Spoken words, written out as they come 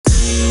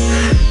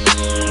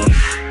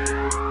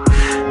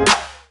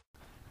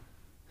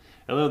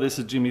Hello, this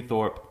is Jimmy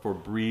Thorpe for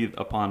Breathe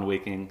Upon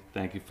Waking.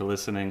 Thank you for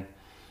listening.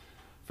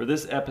 For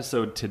this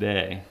episode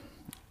today,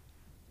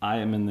 I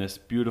am in this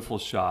beautiful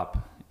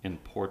shop in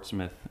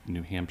Portsmouth,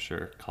 New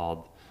Hampshire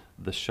called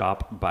The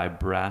Shop by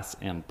Brass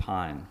and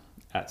Pine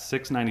at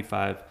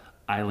 695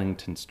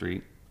 Islington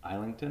Street.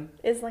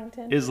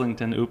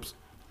 Islington, oops.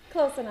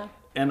 Close enough.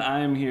 And I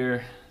am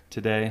here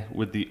today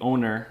with the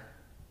owner,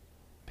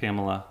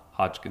 Pamela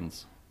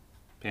Hodgkins.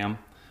 Pam,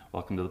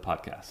 welcome to the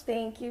podcast.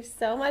 Thank you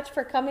so much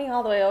for coming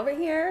all the way over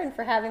here and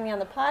for having me on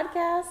the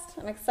podcast.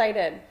 I'm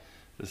excited.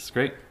 This is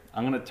great.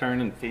 I'm going to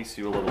turn and face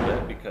you a little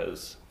bit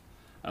because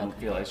I don't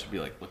feel I should be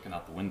like looking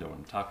out the window when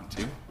I'm talking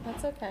to you.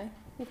 That's okay.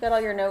 You've got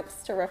all your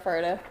notes to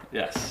refer to.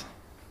 Yes.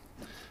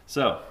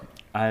 So,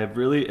 I have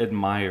really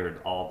admired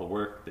all the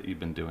work that you've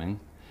been doing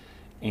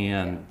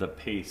and the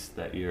pace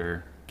that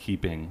you're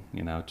keeping,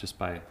 just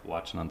by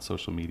watching on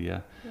social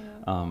media.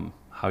 Yeah.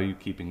 How are you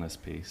keeping this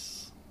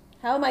pace?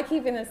 How am I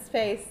keeping this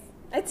pace?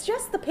 It's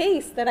just the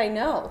pace that I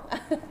know.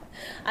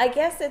 I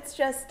guess it's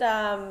just,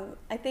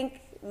 I think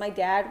my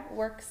dad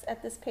works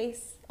at this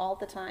pace all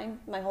the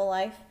time, my whole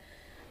life.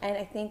 And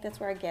I think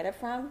that's where I get it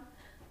from.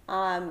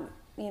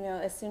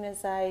 As soon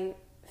as I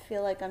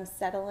feel like I'm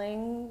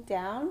settling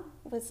down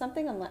with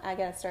something, I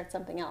got to start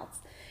something else.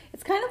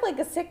 It's kind of like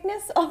a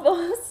sickness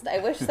almost. I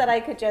wish that I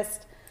could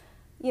just,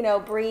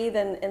 breathe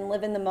and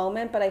live in the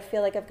moment, but I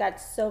feel like I've got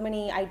so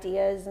many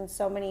ideas and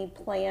so many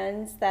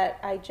plans that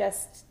I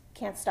just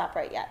can't stop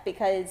right yet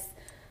because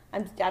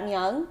I'm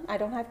young. I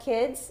don't have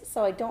kids,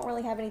 so I don't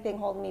really have anything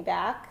holding me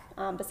back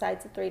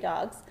besides the 3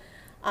 dogs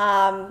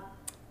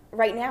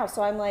right now.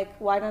 So I'm like,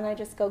 why don't I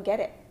just go get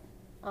it?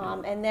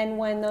 And then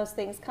when those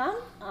things come,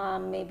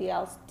 maybe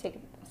I'll take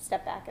a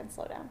step back and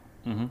slow down.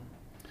 Mm-hmm.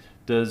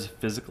 Does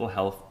physical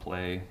health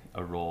play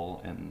a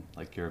role in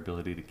your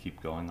ability to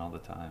keep going all the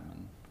time?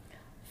 And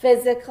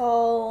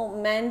physical,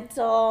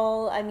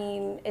 mental,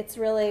 it's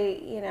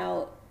really,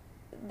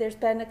 there's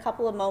been a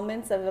couple of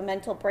moments of a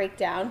mental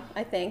breakdown,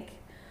 I think,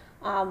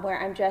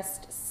 where I'm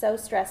just so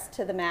stressed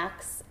to the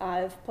max.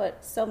 I've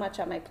put so much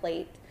on my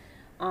plate.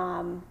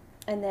 And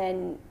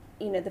then,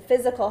 the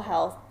physical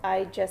health,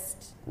 I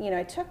just,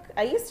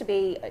 I used to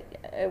be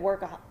a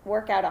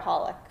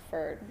workoutaholic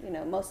for,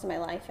 most of my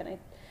life, and I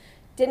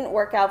didn't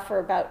work out for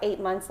about 8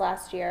 months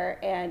last year,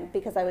 and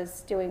because I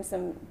was doing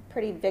some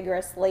pretty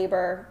vigorous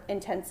labor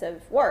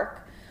intensive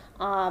work.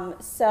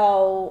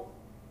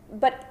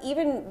 But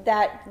even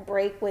that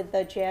break with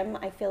the gym,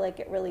 I feel like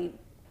it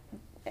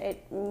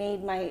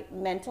made my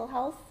mental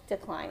health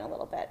decline a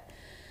little bit.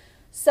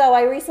 So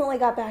I recently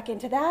got back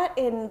into that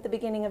in the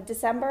beginning of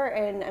December,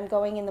 and I'm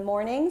going in the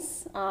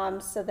mornings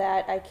so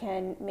that I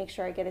can make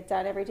sure I get it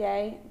done every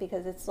day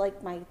because it's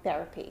like my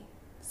therapy.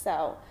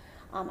 So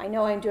I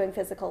know I'm doing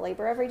physical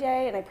labor every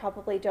day, and I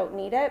probably don't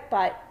need it,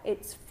 but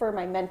it's for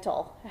my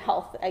mental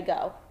health I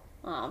go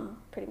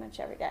pretty much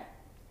every day.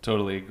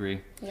 Totally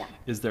agree. Yeah.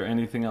 Is there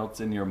anything else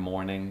in your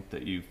morning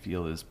that you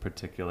feel is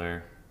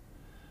particular?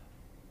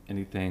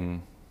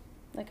 Anything?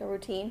 Like a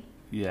routine?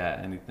 Yeah,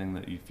 anything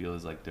that you feel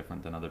is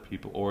different than other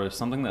people, or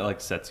something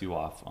that sets you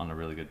off on a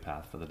really good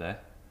path for the day?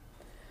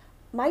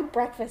 My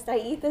breakfast, I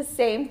eat the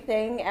same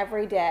thing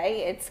every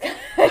day. It's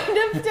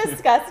kind of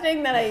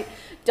disgusting that I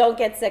don't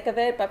get sick of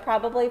it, but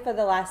probably for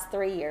the last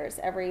 3 years,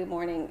 every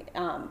morning,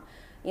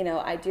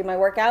 I do my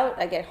workout,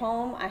 I get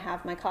home, I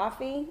have my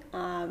coffee,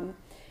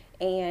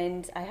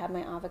 and I have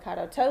my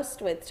avocado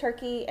toast with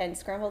turkey and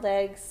scrambled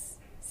eggs,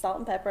 salt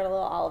and pepper, and a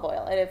little olive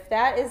oil. And if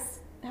that is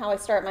how I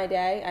start my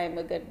day, I'm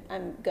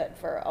good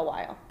for a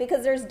while.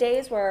 Because there's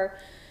days where,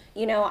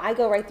 I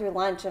go right through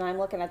lunch and I'm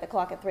looking at the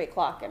clock at 3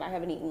 o'clock and I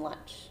haven't eaten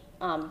lunch.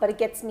 But it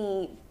gets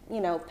me,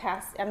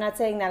 past, I'm not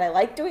saying that I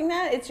like doing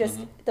that. It's just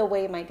the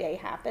way my day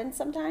happens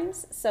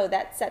sometimes. So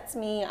that sets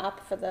me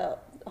up for the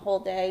whole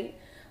day,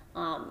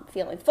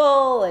 feeling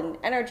full and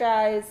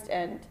energized,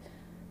 and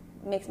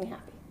makes me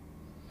happy.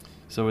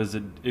 So is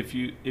it, if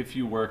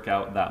you work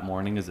out that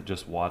morning, is it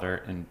just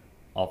water and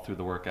all through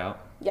the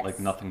workout? Yes.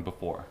 Nothing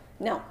before?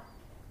 No.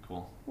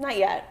 Cool. Not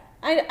yet.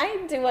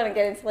 I do want to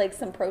get into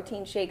some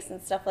protein shakes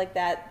and stuff like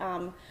that.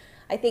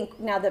 I think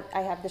now that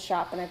I have the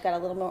shop and I've got a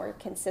little more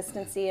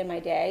consistency in my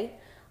day,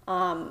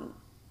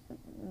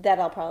 that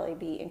I'll probably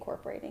be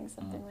incorporating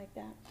something like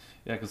that.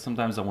 Yeah, because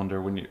sometimes I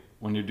wonder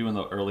when you're doing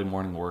the early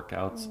morning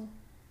workouts,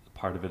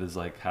 part of it is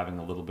having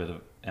a little bit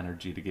of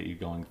energy to get you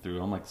going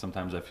through. I'm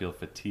sometimes I feel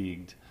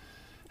fatigued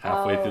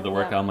halfway through the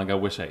workout. I'm I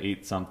wish I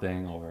ate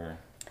something or.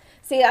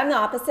 See, I'm the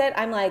opposite.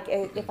 I'm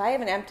if I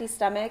have an empty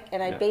stomach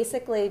and I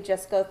basically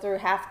just go through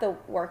half the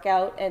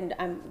workout and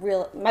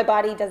my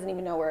body doesn't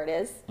even know where it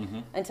is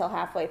until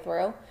halfway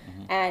through.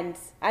 And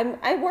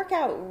I work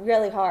out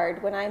really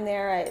hard. When I'm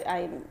there,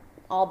 I'm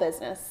all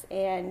business.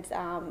 And,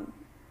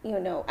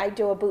 I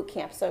do a boot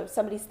camp. So if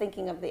somebody's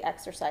thinking of the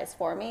exercise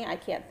for me, I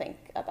can't think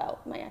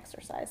about my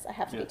exercise. I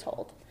have to be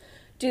told,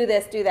 do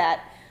this, do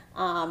that.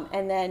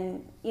 And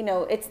then,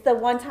 it's the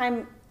one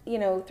time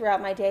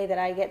throughout my day that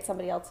I get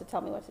somebody else to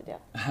tell me what to do.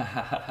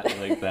 I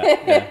like that.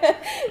 Yeah,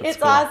 it's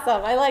cool.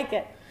 awesome. I like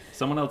it.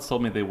 Someone else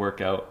told me they work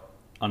out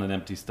on an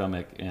empty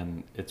stomach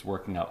and it's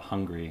working out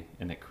hungry,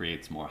 and it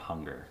creates more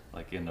hunger,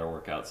 like in their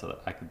workout. So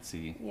that I could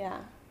see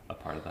a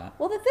part of that.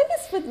 Well, the thing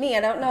is with me,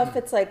 I don't know if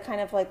it's like kind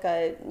of like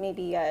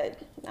maybe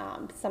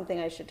something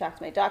I should talk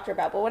to my doctor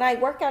about, but when I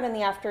work out in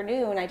the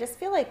afternoon, I just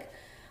feel like,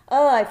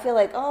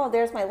 oh,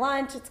 there's my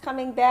lunch, it's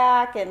coming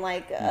back, and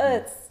like,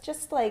 it's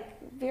just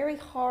like very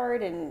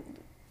hard and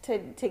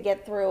to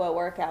get through a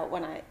workout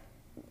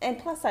and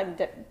plus I'm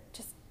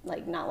just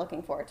like not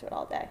looking forward to it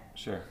all day.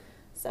 Sure.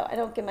 So I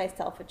don't give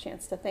myself a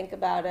chance to think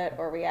about it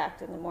or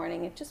react in the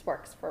morning. It just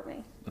works for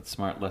me. That's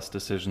smart, less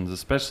decisions,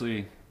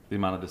 especially the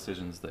amount of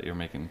decisions that you're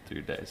making through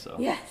your day. So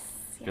yes.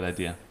 Good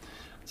idea.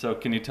 So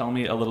can you tell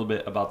me a little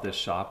bit about this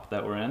shop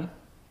that we're in?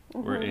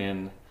 Mm-hmm. We're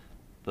in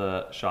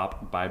the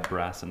shop by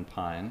Brass and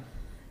Pine.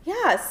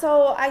 Yeah,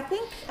 so I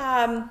think,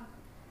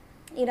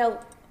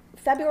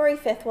 February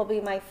 5th will be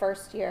my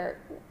first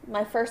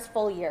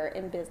full year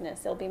in business.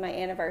 It'll be my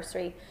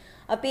anniversary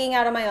of being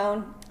out on my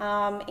own.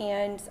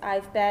 And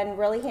I've been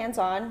really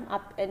hands-on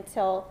up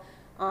until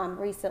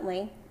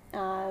recently.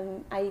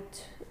 I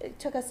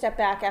took a step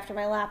back after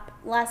my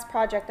last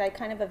project. I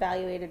kind of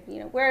evaluated,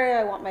 where do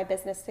I want my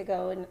business to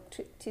go in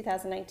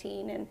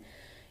 2019,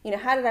 and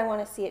how did I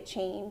want to see it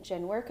change,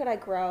 and where could I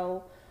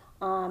grow?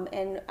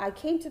 And I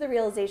came to the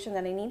realization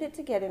that I needed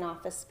to get an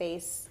office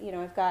space.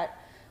 I've got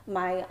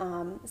my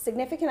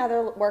significant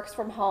other works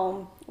from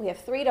home. We have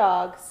 3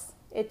 dogs.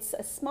 It's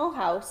a small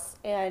house,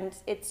 and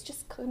it's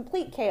just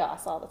complete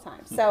chaos all the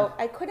time. So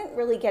I couldn't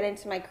really get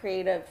into my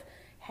creative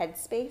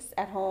headspace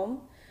at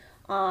home.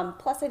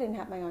 Plus, I didn't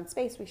have my own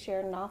space. We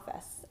shared an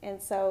office.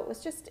 And so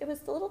it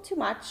was a little too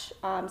much.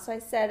 So I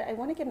said, I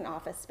want to get an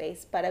office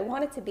space, but I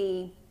want it to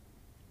be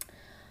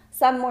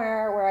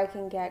somewhere where I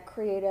can get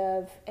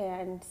creative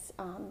and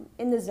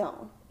in the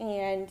zone.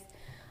 And,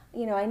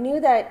 I knew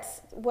that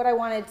what I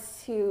wanted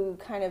to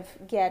kind of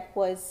get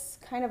was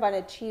kind of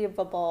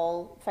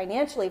unachievable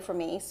financially for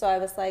me. So I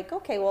was like,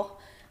 okay, well,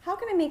 how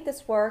can I make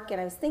this work?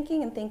 And I was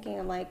thinking,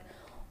 I'm like,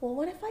 well,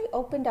 what if I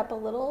opened up a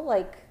little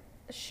like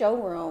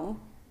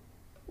showroom?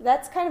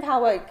 That's kind of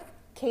how I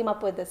came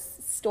up with this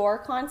store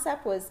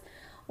concept was,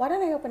 why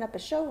don't I open up a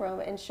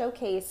showroom and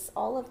showcase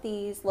all of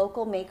these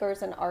local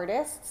makers and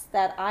artists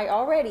that I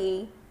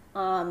already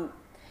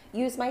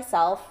use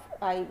myself,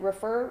 I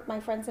refer my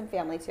friends and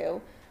family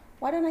to.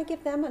 Why don't I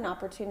give them an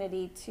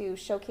opportunity to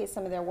showcase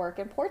some of their work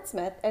in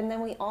Portsmouth, and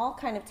then we all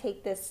kind of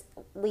take this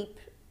leap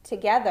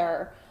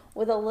together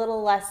with a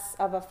little less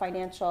of a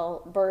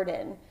financial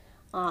burden.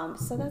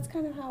 So that's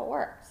kind of how it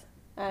worked.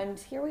 And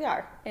here we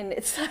are. And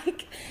it's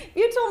like, if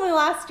you told me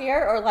last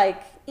year or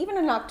like even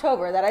in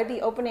October that I'd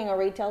be opening a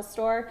retail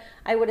store,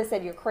 I would have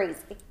said you're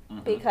crazy.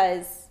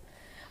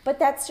 But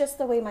that's just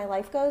the way my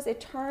life goes. It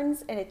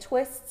turns and it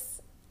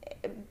twists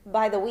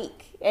by the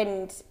week.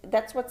 And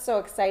that's what's so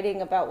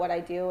exciting about what I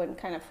do and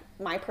kind of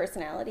my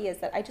personality is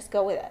that I just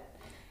go with it.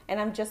 And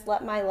I'm just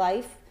let my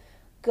life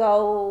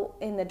go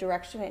in the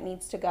direction it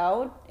needs to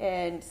go.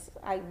 And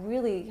I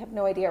really have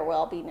no idea where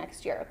I'll be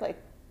next year. Like,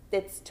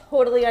 it's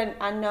totally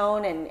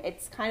unknown, and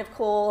it's kind of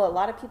cool. A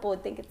lot of people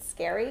would think it's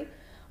scary,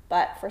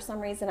 but for some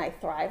reason I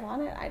thrive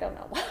on it. I don't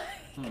know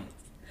why.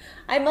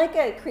 I'm like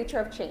a creature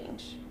of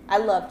change. I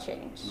love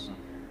change.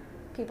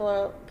 People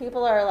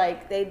are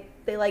like they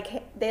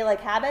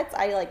like habits.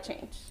 I like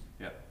change.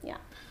 Yeah.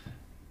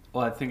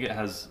 Well, I think it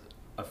has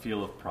a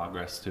feel of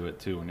progress to it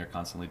too when you're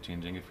constantly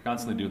changing. If you're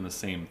constantly doing the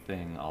same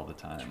thing all the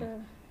time,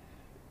 true.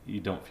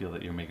 You don't feel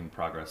that you're making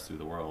progress through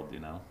the world,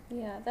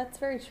 Yeah, that's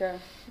very true.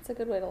 It's a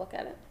good way to look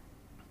at it.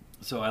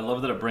 So I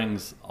love that it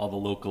brings all the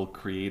local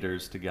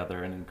creators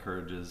together and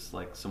encourages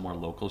like some more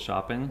local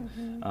shopping.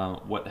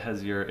 What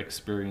has your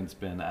experience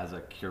been as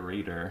a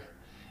curator,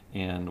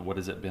 and what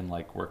has it been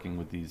like working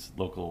with these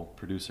local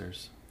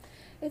producers?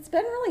 It's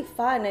been really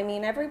fun. I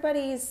mean,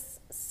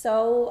 everybody's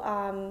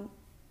so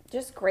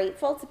just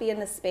grateful to be in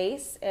the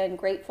space and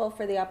grateful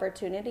for the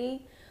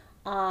opportunity,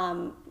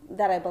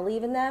 that I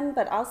believe in them,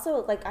 but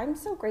also like I'm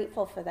so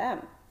grateful for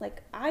them.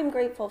 Like I'm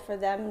grateful for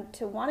them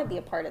to want to be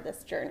a part of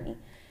this journey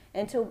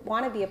and to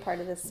want to be a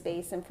part of this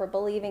space, and for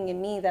believing in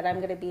me that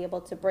I'm going to be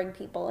able to bring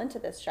people into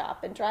this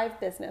shop and drive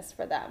business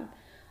for them.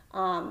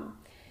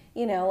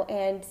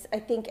 And I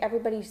think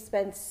everybody's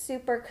been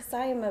super, because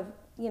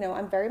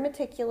I'm very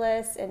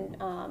meticulous, and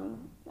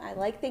I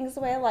like things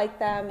the way I like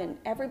them, and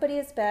everybody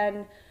has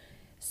been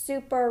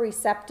super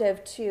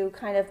receptive to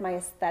kind of my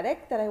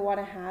aesthetic that I want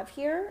to have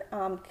here,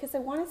 because I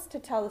want us to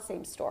tell the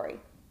same story.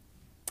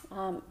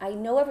 I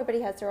know everybody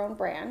has their own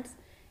brand,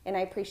 and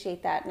I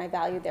appreciate that, and I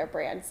value their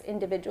brands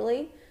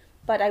individually,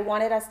 but I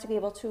wanted us to be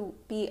able to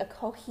be a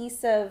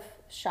cohesive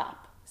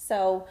shop.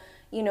 So,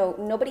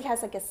 nobody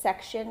has like a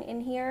section in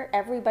here.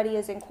 Everybody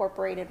is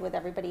incorporated with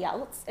everybody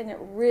else, and it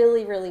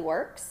really, really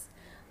works.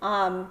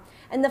 And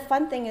the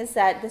fun thing is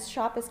that this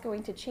shop is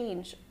going to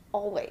change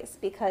always,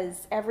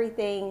 because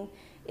everything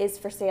is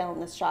for sale in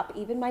this shop,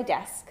 even my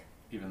desk.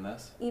 Even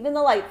this? Even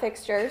the light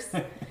fixtures.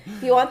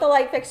 If you want the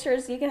light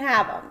fixtures, you can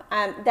have them.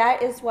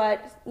 That is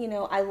what,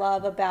 I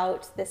love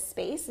about this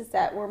space, is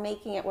that we're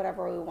making it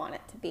whatever we want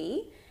it to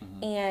be.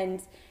 Mm-hmm.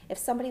 And if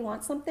somebody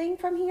wants something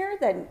from here,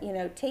 then,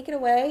 take it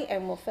away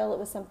and we'll fill it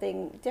with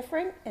something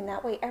different. And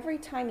that way, every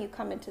time you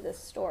come into this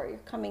store, you're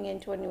coming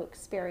into a new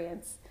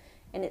experience.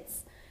 And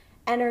it's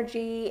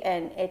energy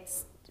and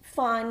it's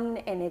fun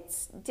and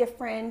it's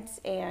different,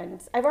 and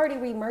I've already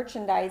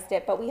re-merchandised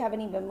it, but we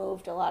haven't even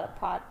moved a lot of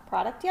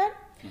product yet.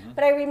 Mm-hmm.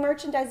 But I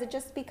re-merchandise it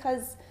just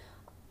because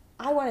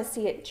I want to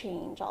see it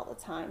change all the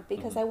time,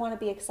 because I want to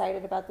be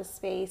excited about the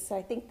space.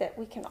 I think that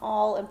we can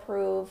all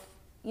improve,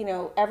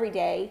 every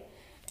day,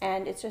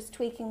 and it's just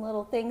tweaking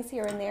little things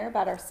here and there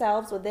about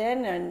ourselves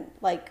within and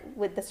like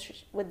with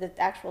the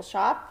actual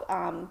shop,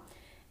 and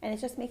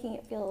it's just making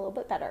it feel a little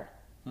bit better.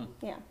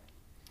 Yeah.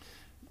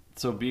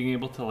 So being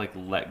able to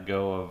let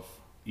go of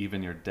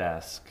even your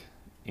desk,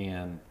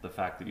 and the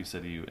fact that you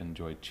said you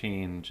enjoy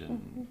change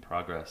and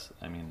progress,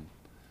 I mean,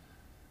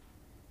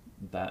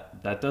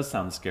 that does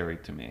sound scary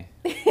to me,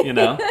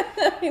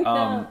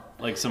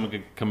 like someone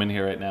could come in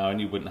here right now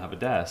and you wouldn't have a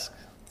desk.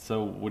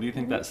 So what do you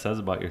think that says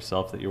about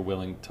yourself, that you're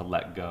willing to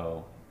let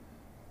go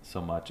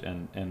so much,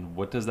 and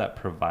what does that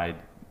provide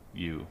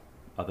you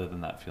other than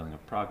that feeling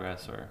of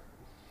progress? Or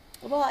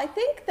well, I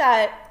think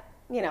that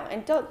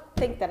and don't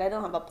think that I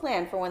don't have a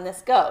plan for when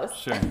this goes.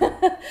 Sure.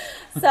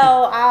 So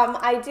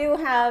I do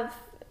have,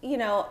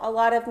 a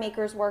lot of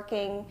makers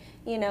working,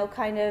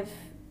 kind of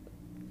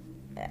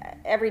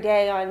every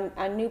day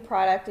on new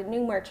product and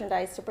new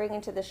merchandise to bring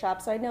into the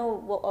shop. So I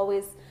know we'll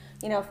always,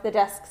 if the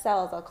desk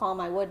sells, I'll call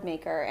my wood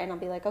maker and I'll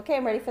be like, okay,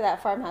 I'm ready for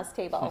that farmhouse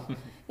table.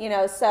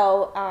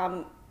 So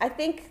I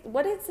think,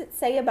 what does it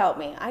say about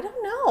me? I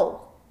don't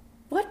know.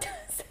 What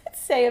does it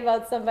say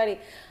about somebody?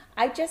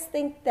 I just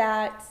think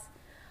that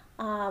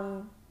I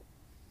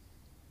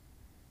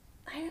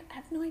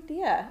have no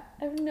idea.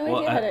 I have no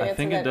idea how to answer that question. I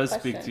think it does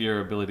speak to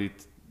your ability,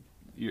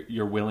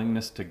 your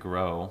willingness to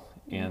grow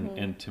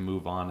and to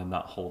move on and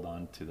not hold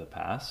on to the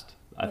past.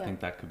 I think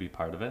that could be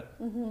part of it.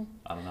 Mm-hmm.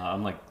 I don't know.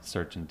 I'm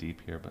searching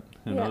deep here, but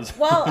who knows?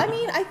 Well, I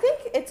mean, I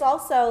think it's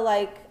also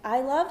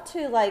I love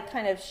to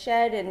kind of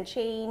shed and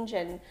change,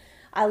 and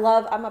I'm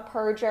a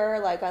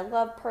purger. I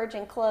love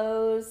purging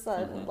clothes,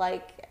 and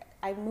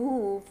I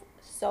move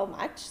so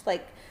much.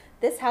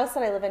 This house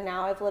that I live in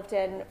now, I've lived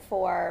in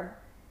for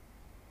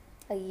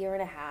a year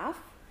and a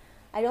half.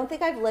 I don't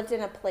think I've lived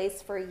in a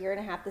place for a year and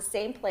a half, the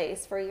same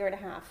place for a year and a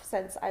half,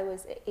 since I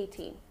was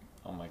 18.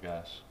 Oh my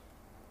gosh.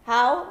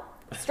 How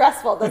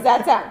stressful does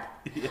that sound?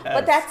 Yes.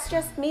 But that's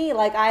just me.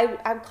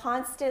 I'm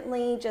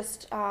constantly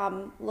just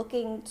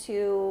looking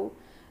to,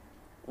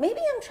 maybe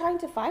I'm trying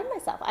to find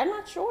myself. I'm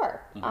not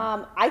sure.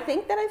 Mm-hmm. I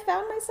think that I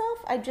found myself.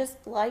 I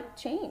just like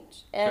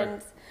change.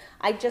 And sure.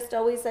 I just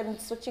always am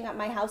switching up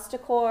my house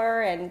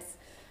decor, and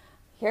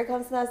here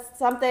comes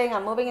something.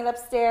 I'm moving it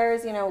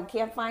upstairs.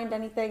 Can't find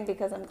anything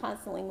because I'm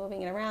constantly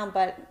moving it around.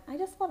 But I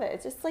just love it.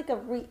 It's just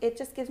it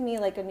just gives me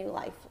a new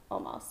life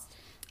almost.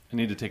 I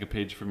need to take a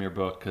page from your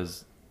book,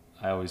 because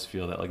I always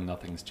feel that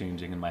nothing's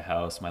changing in my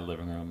house, my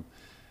living room.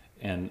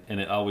 And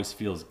it always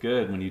feels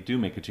good when you do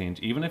make a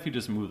change, even if you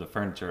just move the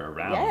furniture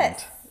around.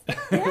 Yes.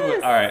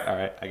 Yes. All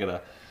right. I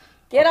gotta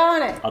get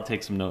on it. I'll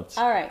take some notes.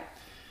 All right.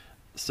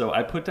 So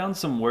I put down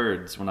some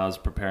words when I was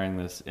preparing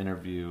this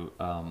interview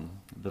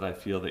that I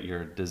feel that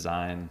your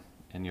design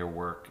and your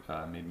work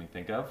made me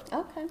think of.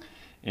 Okay.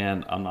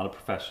 And I'm not a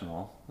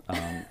professional,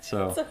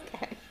 so. It's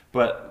okay.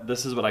 But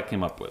this is what I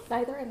came up with.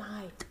 Neither am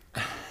I.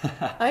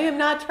 I am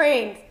not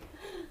trained.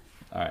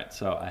 All right.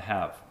 So I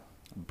have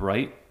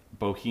bright,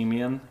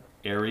 bohemian,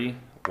 airy,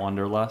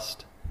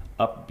 wanderlust,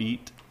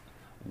 upbeat,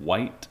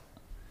 white,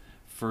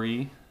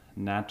 free,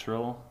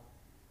 natural,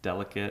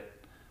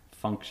 delicate,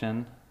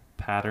 function,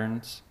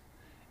 patterns,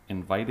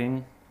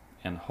 inviting,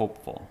 and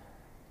hopeful.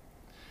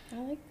 I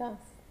like those.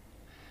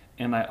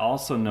 And I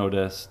also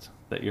noticed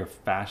that your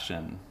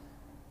fashion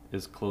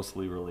is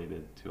closely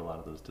related to a lot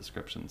of those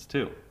descriptions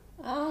too.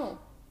 Oh,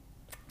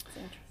 that's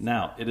interesting.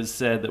 Now, it is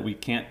said that we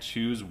can't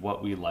choose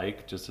what we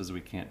like, just as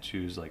we can't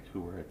choose who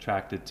we're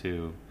attracted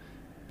to,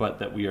 but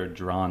that we are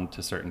drawn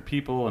to certain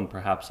people and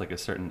perhaps a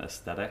certain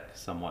aesthetic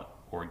somewhat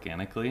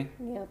organically.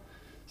 Yep.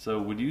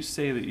 So would you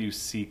say that you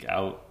seek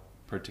out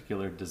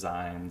particular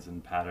designs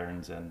and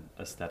patterns and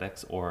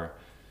aesthetics, or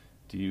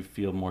do you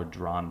feel more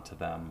drawn to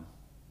them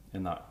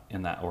in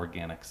that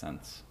organic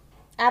sense?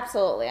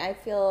 Absolutely. I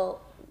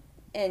feel,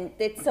 and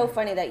it's so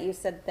funny that you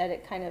said that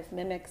it kind of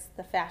mimics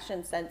the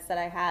fashion sense that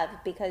I have,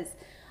 because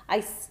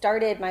I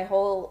started my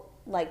whole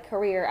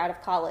career out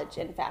of college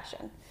in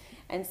fashion.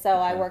 And so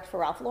I worked for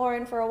Ralph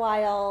Lauren for a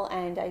while,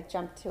 and I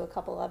jumped to a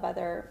couple of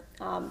other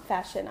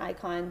fashion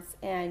icons,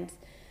 and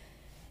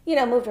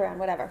moved around,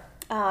 whatever.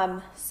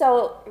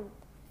 So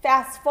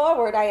fast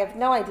forward, I have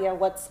no idea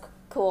what's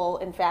cool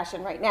in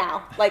fashion right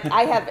now.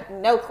 I have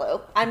no clue.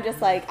 I'm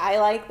just I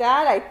like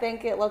that. I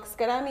think it looks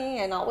good on me,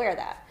 and I'll wear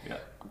that. Yeah.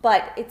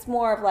 But it's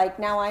more of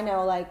now I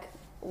know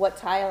what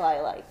tile I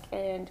like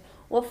and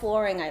what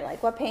flooring I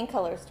like, what paint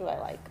colors do I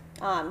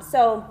like.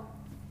 So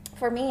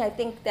for me, I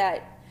think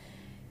that,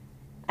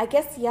 I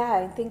guess, yeah,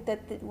 I think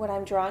that what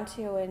I'm drawn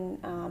to in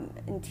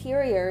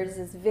interiors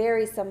is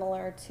very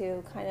similar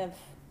to kind of,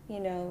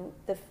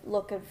 the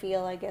look and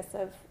feel, I guess,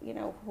 of,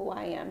 who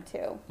I am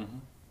too,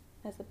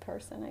 as a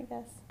person, I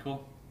guess.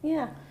 Cool.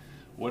 Yeah.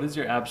 What is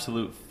your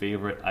absolute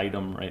favorite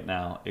item right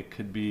now? It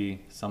could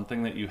be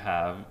something that you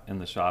have in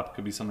the shop,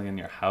 could be something in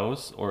your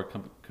house, or it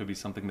could be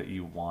something that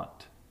you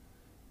want,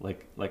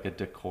 like a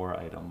decor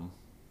item.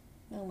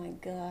 Oh my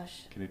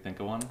gosh. Can you think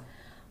of one?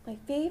 My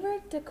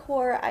favorite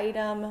decor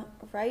item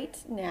right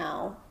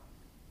now.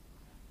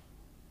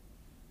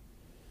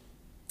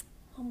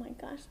 Oh my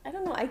gosh, I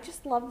don't know. I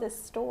just love this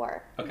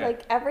store. Okay.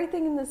 Like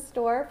everything in the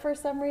store for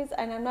some reason,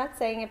 and I'm not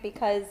saying it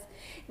because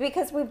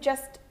we've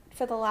just,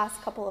 for the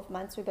last couple of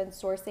months, we've been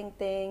sourcing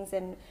things,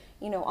 and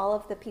all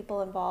of the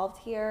people involved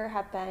here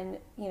have been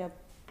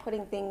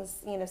putting things,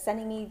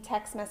 sending me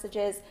text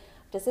messages.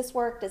 Does this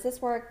work? Does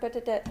this work?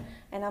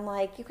 And I'm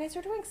like, you guys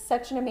are doing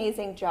such an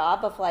amazing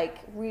job of like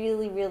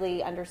really,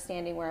 really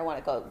understanding where I want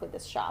to go with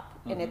this shop,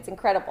 and it's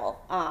incredible.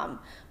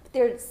 But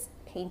there's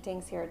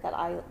paintings here that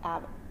I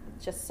am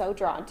just so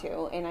drawn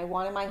to, and I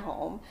want in my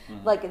home.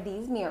 Like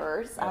these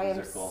mirrors, I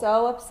am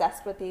so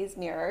obsessed with these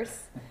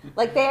mirrors.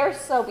 Like they are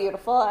so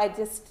beautiful. I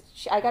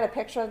got a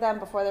picture of them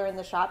before they were in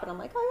the shop, and I'm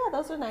like, oh yeah,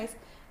 those are nice.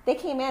 They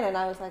came in and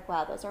I was like,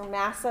 wow, those are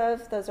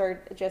massive. Those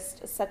are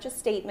just such a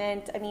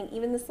statement. I mean,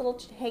 even this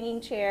little hanging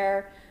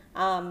chair.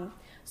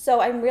 So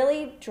I'm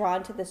really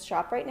drawn to this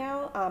shop right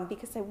now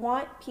because I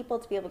want people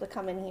to be able to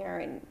come in here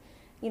and,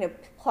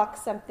 pluck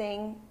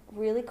something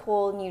really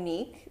cool and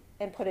unique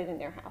and put it in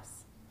their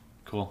house.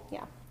 Cool.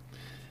 Yeah.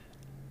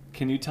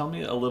 Can you tell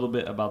me a little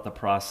bit about the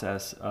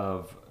process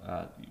of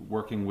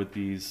working with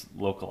these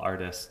local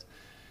artists?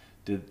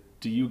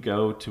 Do you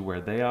go to where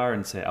they are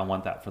and say, I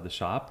want that for the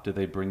shop? Do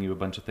they bring you a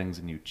bunch of things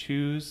and you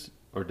choose?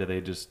 Or do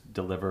they just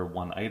deliver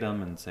one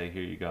item and say,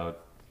 here you go?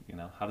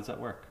 How does that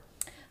work?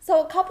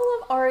 So a couple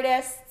of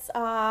artists,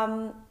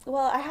 well,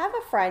 I have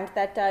a friend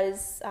that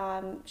does,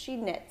 she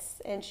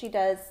knits, and she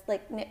does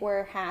like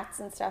knitwear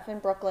hats and stuff in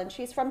Brooklyn.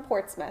 She's from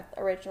Portsmouth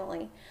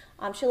originally.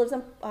 She lives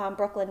in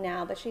Brooklyn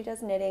now, but she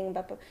does knitting,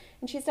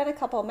 and she's done a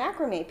couple of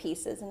macrame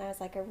pieces, and I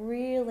was like, I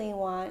really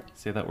want...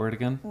 Say that word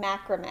again?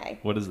 Macrame.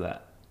 What is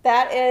that?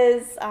 That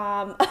is,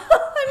 I'm not the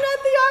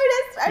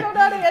artist. I don't know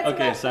how to answer Okay,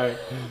 that. sorry.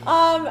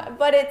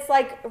 But it's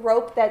like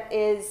rope that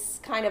is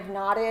kind of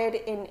knotted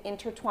and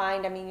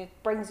intertwined. I mean, it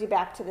brings you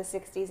back to the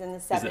 60s and the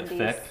 70s. Is it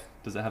thick?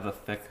 Does it have a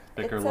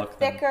thicker look? It's a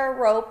thicker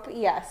rope,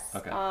 yes.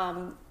 Okay.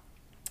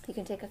 You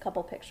can take a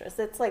couple pictures.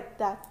 It's like,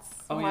 that's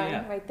one right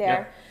Yep.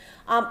 there.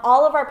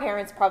 All of our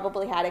parents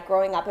probably had it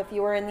growing up. If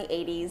you were in the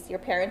 80s, your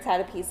parents had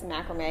a piece of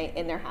macrame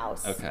in their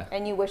house. Okay.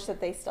 And you wish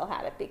that they still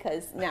had it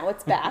because now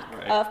it's back,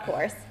 Right. of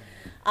course.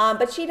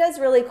 But she does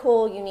really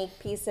cool, unique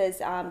pieces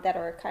that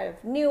are kind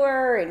of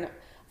newer and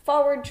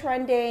forward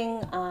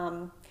trending.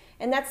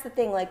 And that's the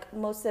thing, like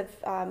most of,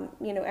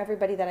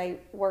 everybody that I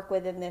work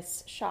with in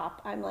this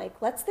shop, I'm like,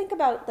 let's think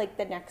about like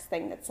the next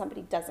thing that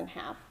somebody doesn't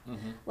have.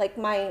 Like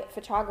my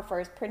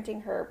photographer is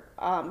printing her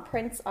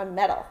prints on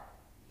metal.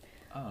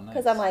 Oh, nice.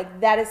 Because I'm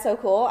like, that is so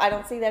cool. I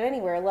don't see that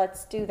anywhere.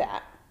 Let's do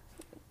that.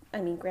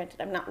 I mean,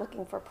 granted, I'm not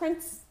looking for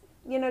prints,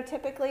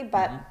 typically,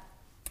 but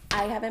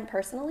I haven't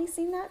personally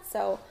seen that.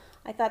 So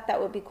I thought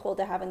that would be cool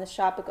to have in the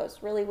shop. It goes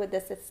really with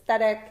this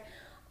aesthetic.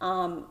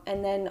 And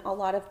then a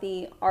lot of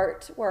the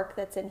artwork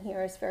that's in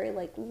here is very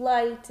like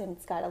light, and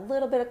it's got a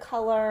little bit of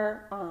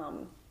color.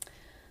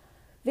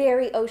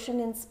 Very ocean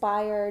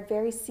inspired,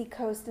 very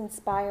seacoast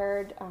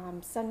inspired,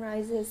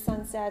 sunrises,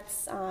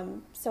 sunsets.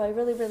 So I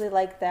really, really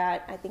like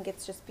that. I think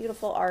it's just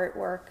beautiful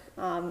artwork.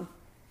 And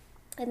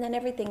then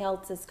everything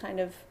else is kind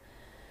of,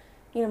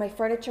 my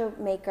furniture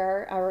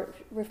maker, our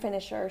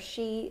refinisher,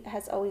 she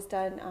has always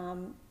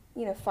done,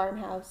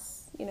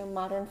 farmhouse,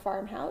 modern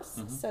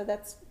farmhouse. So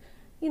that's,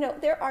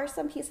 there are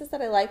some pieces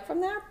that I like from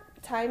that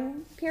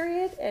time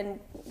period and,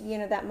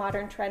 that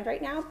modern trend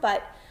right now.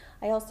 But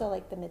I also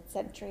like the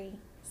mid-century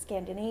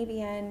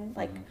Scandinavian,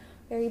 like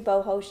very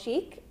boho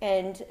chic,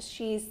 and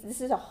this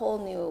is a whole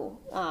new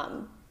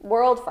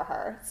world for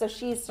her. So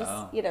she's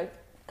just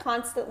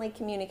constantly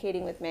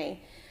communicating with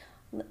me.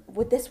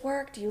 Would this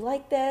work? Do you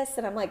like this?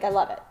 And I'm like, I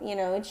love it,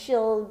 and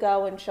she'll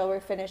go and she'll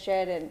refinish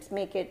it and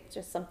make it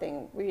just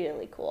something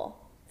really cool.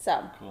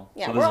 So cool.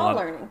 Yeah, so we're all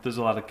learning. There's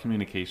a lot of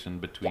communication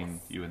between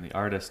you and the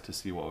artist to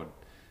see what would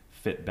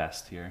fit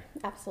best here.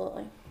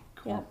 Absolutely.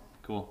 Cool. Yeah.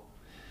 Cool.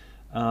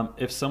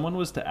 If someone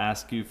was to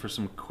ask you for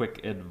some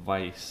quick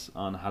advice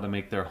on how to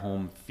make their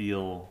home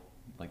feel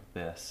like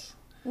this,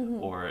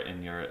 or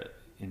in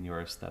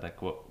your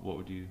aesthetic, what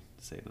would you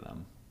say to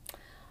them?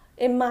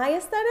 In my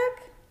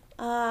aesthetic,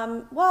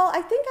 well,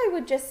 I think I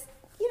would just,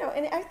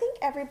 and I think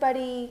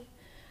everybody,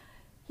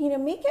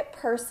 make it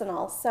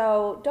personal.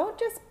 So don't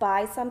just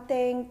buy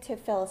something to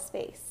fill a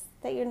space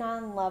that you're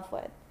not in love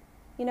with.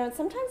 And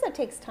sometimes that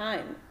takes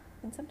time,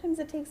 and sometimes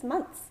it takes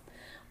months.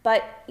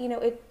 But,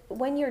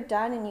 when you're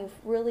done and you've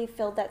really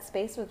filled that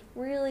space with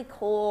really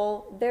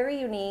cool, very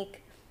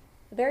unique,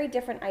 very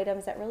different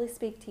items that really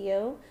speak to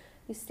you,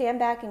 you stand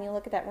back and you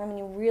look at that room and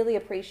you really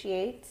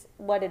appreciate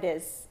what it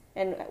is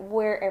and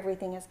where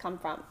everything has come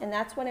from. And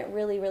that's when it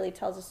really, really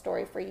tells a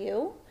story for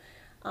you.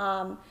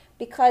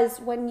 Because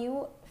when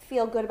you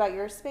feel good about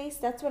your space,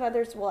 that's when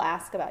others will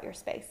ask about your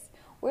space.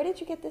 Where did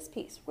you get this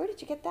piece? Where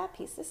did you get that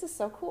piece? This is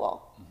so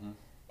cool.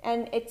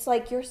 And it's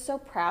like you're so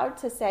proud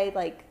to say,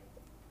 like,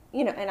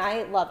 you know, and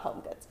I love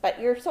home goods, but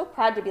you're so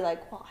proud to be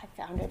like, well, I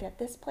found it at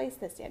this place,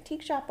 this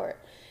antique shop, or,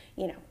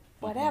 you know,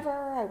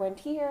 whatever. I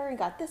went here and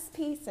got this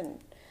piece, and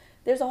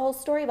there's a whole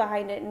story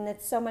behind it, and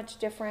it's so much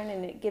different,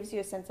 and it gives you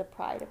a sense of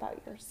pride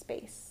about your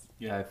space.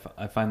 Yeah,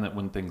 I find that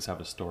when things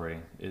have a story,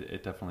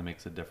 it definitely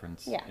makes a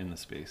difference in the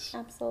space.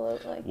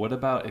 Absolutely. What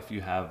about if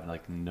you have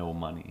like no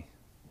money?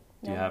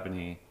 Do you have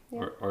any,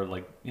 or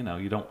like, you know,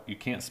 you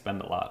can't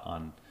spend a lot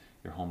on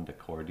your home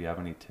decor. Do you have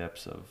any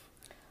tips of?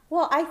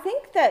 Well, I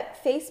think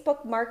that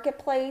Facebook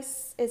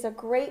Marketplace is a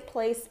great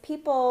place.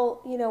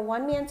 People, you know,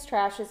 one man's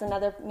trash is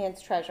another man's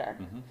treasure.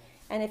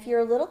 And if you're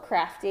a little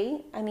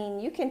crafty, I mean,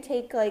 you can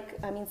take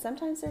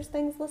sometimes there's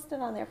things listed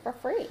on there for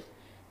free.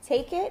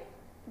 Take it,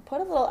 put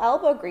a little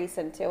elbow grease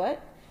into it,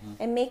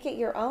 and make it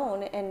your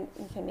own. And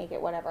you can make it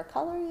whatever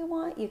color you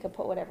want. You can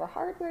put whatever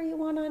hardware you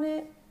want on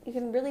it. You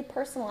can really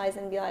personalize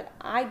and be like,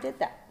 I did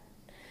that.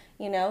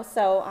 You know,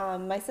 so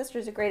my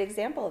sister's a great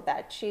example of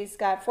that. She's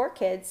got 4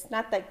 kids,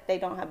 not that they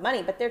don't have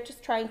money, but they're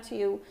just trying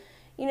to,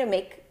 you know,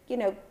 make, you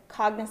know,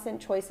 cognizant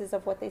choices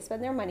of what they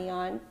spend their money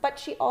on. But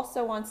she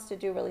also wants to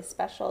do really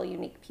special,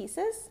 unique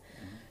pieces.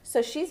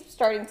 So she's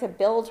starting to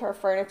build her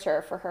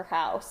furniture for her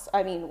house.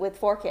 I mean, with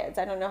 4 kids,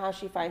 I don't know how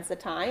she finds the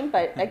time,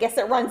 but I guess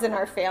it runs in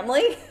our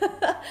family.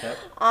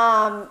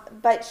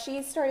 But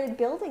she started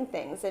building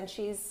things, and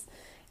she's,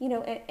 you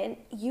know, and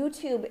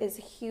YouTube is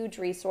a huge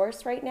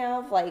resource right now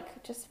of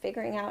like just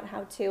figuring out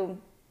how to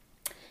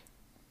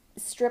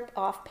strip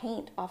off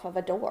paint off of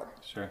a door.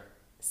 Sure.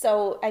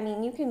 So, I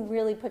mean, you can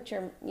really put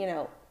your, you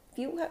know, if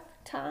you have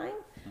time,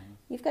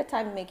 you've got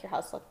time to make your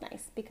house look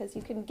nice, because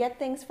you can get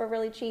things for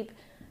really cheap,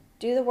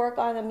 do the work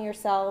on them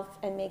yourself,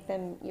 and make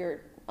them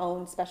your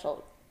own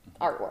special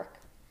artwork.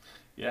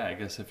 Yeah, I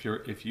guess if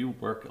you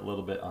work a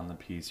little bit on the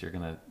piece,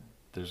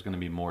 there's gonna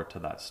be more to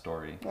that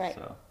story. Right.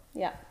 So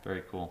yeah.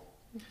 Very cool.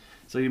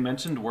 So you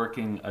mentioned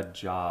working a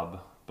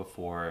job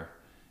before,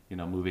 you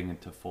know, moving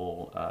into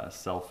full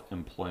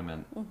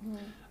self-employment.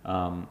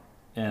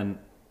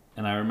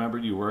 And I remember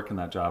you working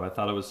that job. I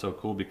thought it was so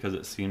cool because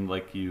it seemed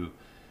like you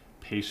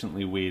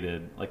patiently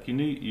waited. Like you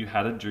knew you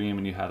had a dream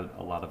and you had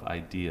a lot of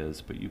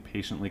ideas, but you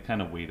patiently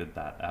kind of waited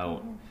that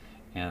out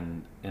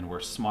and were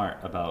smart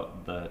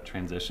about the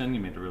transition.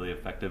 You made a really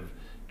effective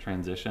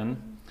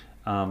transition.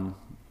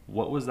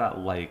 What was that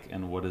like,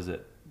 and what has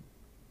it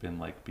been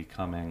like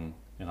becoming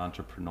an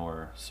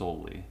entrepreneur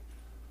solely?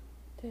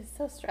 It's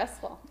so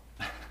stressful.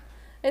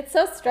 It's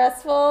so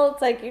stressful.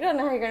 It's like you don't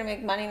know how you're going to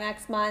make money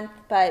next month.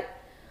 But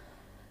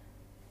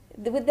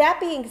with that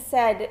being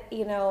said,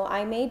 you know,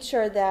 I made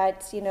sure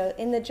that, you know,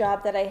 in the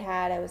job that I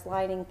had, I was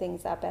lining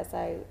things up as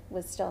I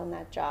was still in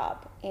that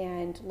job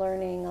and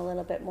learning a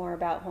little bit more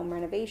about home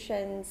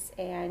renovations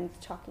and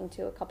talking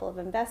to a couple of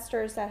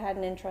investors that had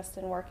an interest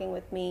in working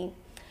with me.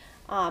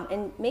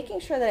 And making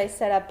sure that I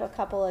set up a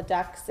couple of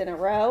ducks in a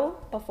row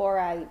before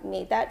I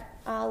made that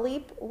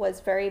leap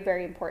was very,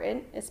 very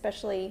important,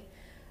 especially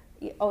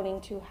owning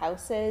 2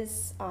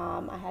 houses.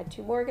 I had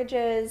 2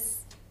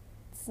 mortgages.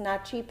 It's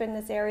not cheap in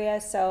this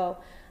area, so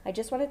I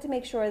just wanted to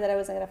make sure that I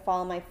wasn't going to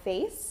fall on my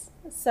face.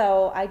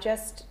 So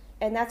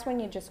and that's when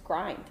you just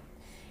grind.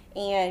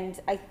 And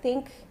I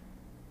think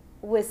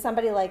with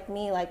somebody like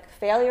me, like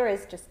failure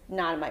is just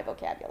not in my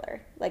vocabulary.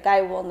 Like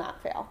I will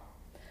not fail.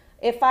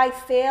 If I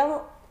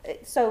fail,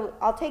 so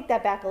I'll take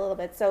that back a little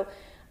bit. So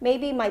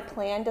maybe my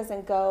plan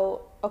doesn't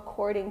go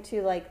according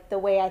to like the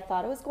way I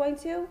thought it was going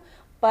to,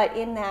 but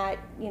in that,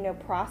 you know,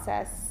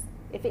 process,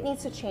 if it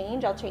needs to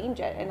change, I'll change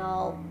it and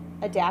I'll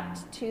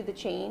adapt to the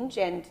change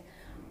and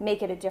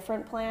make it a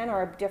different plan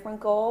or a different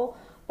goal.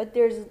 But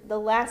the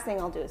last thing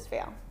I'll do is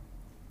fail.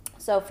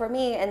 So for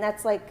me, and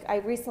that's like, I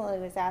recently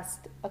was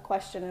asked a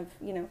question of,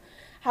 you know,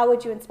 how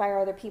would you inspire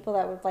other people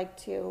that would like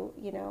to,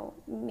 you know,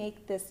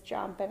 make this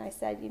jump? And I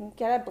said, you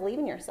gotta believe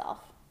in yourself.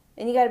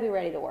 And you got to be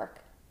ready to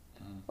work.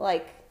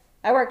 Like,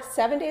 I worked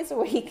 7 days a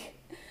week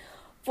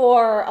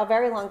for a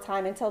very long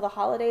time until the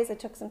holidays. I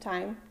took some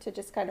time to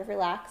just kind of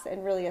relax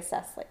and really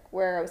assess like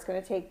where I was going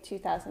to take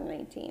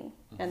 2019.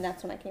 And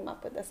that's when I came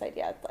up with this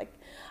idea. It's like,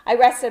 I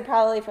rested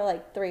probably for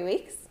like 3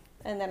 weeks.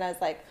 And then I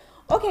was like,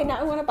 okay, now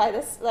I want to buy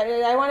this. Like,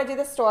 I want to do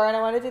the store, and I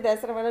want to do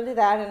this, and I want to do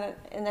that.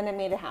 And then I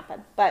made it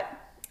happen. But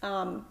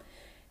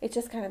it's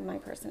just kind of my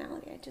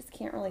personality. I just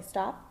can't really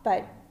stop.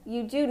 But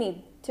you do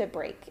need to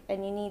break,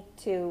 and you need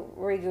to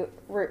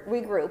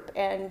regroup.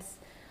 And,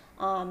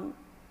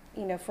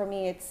 you know, for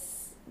me,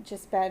 it's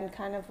just been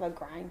kind of a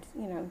grind.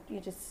 You know,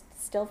 you're just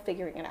still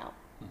figuring it out.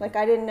 Like,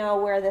 I didn't know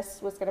where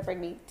this was going to bring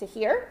me to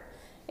here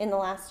in the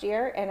last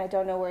year, and I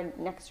don't know where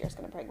next year's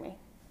going to bring me.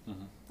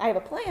 I have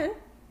a plan.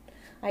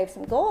 I have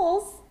some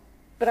goals,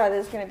 but are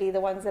those going to be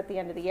the ones at the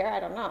end of the year? I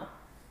don't know.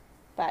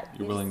 But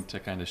you're willing to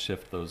kind of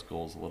shift those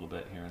goals a little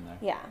bit here and there.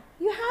 Yeah,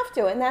 you have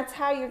to, and that's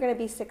how you're going to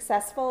be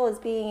successful, is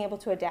being able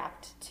to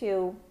adapt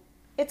to.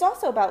 It's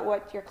also about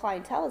what your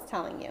clientele is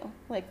telling you,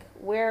 like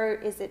where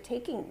is it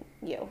taking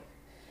you,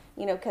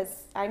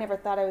 because I never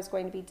thought I was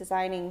going to be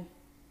designing,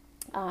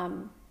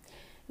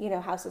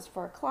 houses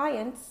for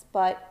clients,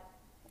 but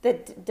the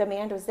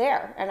demand was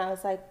there, and I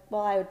was like,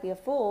 well, I would be a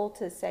fool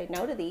to say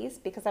no to these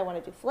because I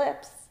want to do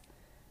flips,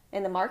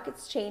 and the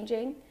market's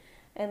changing.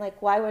 And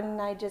like, why wouldn't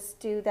I just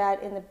do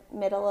that in the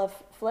middle of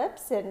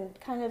flips and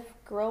kind of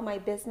grow my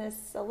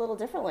business a little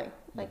differently?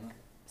 Like,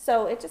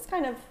 so it just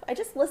I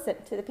just listen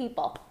to the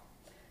people,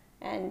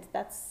 and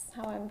that's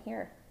how I'm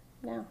here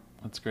now.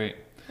 That's great.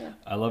 Yeah.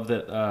 I love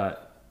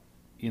that,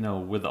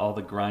 with all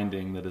the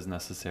grinding that is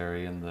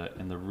necessary and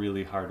the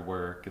really hard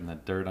work and the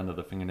dirt under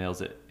the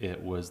fingernails,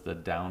 it was the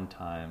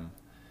downtime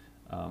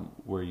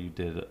where you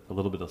did a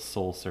little bit of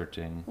soul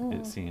searching.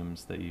 It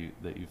seems that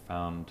you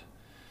found,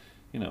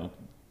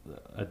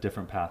 a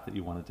different path that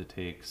you wanted to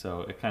take.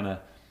 So it kind of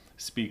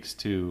speaks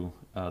to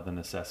the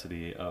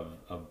necessity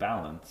of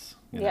balance,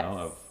 Yes.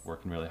 of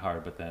working really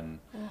hard, but then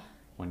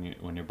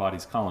when your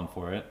body's calling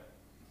for it,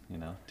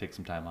 take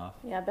some time off.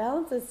 Yeah,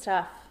 balance is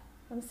tough.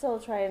 I'm still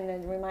trying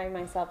to remind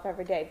myself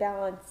every day,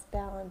 balance,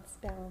 balance,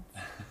 balance.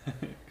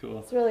 Cool.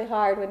 It's really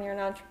hard when you're an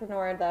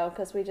entrepreneur, though,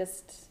 because we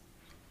just,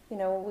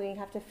 we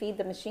have to feed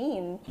the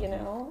machine,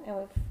 and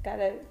we've got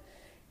to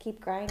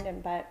keep grinding,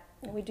 but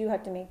we do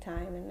have to make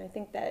time. And I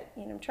think that,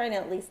 I'm trying to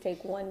at least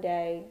take one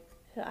day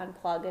to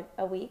unplug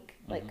a week,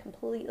 like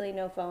completely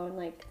no phone.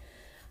 Like,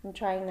 I'm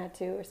trying not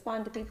to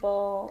respond to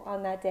people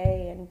on that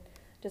day and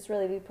just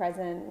really be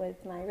present with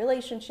my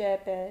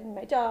relationship and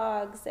my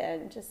dogs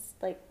and just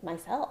like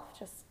myself.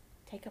 Just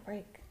take a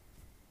break.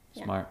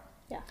 Smart.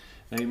 Yeah.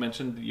 Now you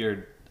mentioned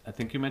I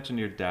think you mentioned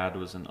your dad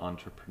was an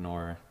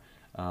entrepreneur.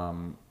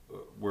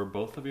 Were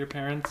both of your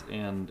parents,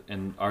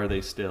 and are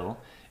they still?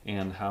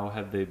 And how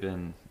have they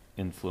been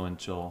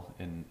influential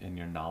in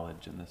your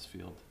knowledge in this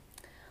field?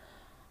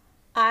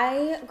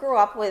 I grew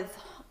up with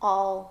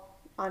all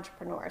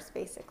entrepreneurs,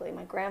 basically.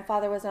 My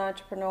grandfather was an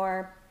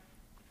entrepreneur.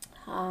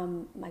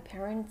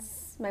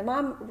 My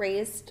mom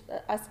raised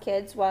us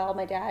kids while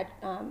my dad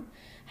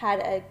had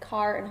a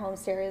car and home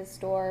stereo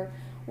store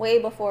way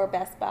before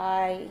Best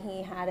Buy.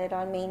 He had it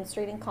on Main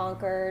Street in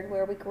Concord,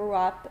 where we grew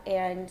up,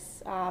 and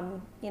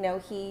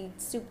he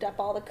souped up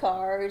all the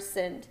cars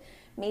and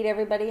made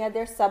everybody had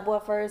their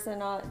subwoofers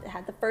and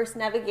had the first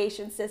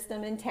navigation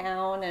system in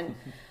town and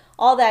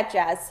all that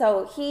jazz.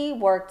 So he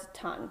worked a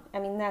ton. I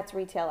mean, that's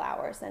retail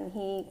hours, and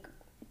he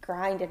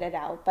grinded it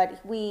out.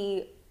 But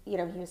he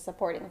was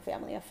supporting a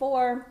family of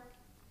 4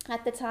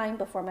 at the time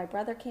before my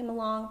brother came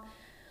along.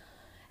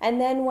 And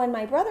then when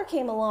my brother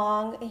came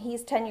along,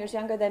 he's 10 years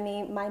younger than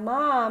me, my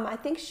mom, I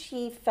think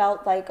she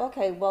felt like,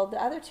 okay, well,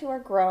 the other 2 are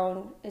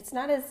grown. It's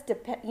not as,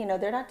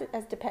 they're not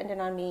as dependent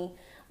on me.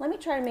 Let me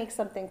try to make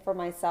something for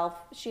myself.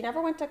 She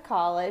never went to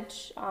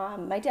college.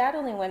 My dad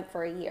only went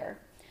for a year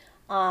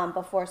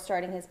before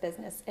starting his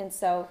business. And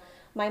so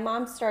my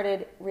mom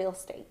started real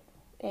estate.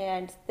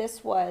 And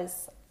this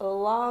was a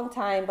long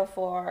time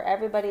before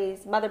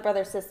everybody's mother,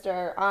 brother,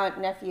 sister, aunt,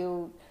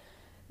 nephew,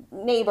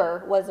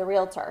 neighbor was a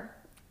realtor.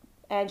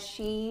 And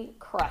she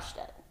crushed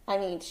it. I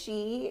mean,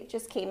 she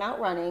just came out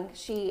running.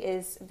 She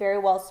is very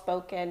well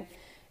spoken.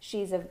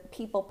 She's a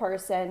people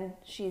person.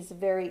 She's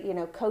very,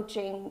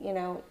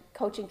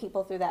 coaching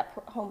people through that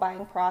home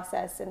buying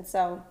process. And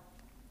so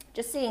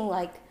just seeing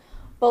like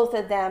both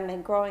of them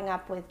and growing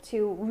up with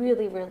 2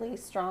 really, really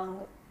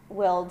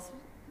strong-willed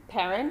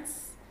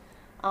parents,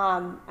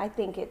 I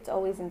think it's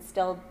always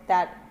instilled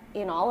that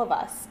in all of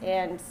us.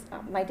 And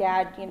my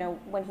dad,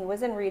 when he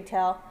was in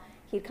retail,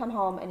 he'd come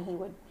home and he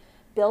would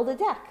build a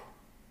deck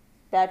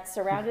that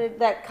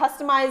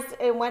customized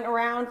and went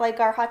around like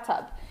our hot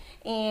tub.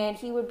 And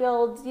he would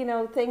build,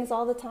 things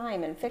all the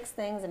time and fix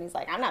things. And he's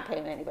like, I'm not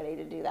paying anybody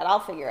to do that. I'll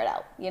figure it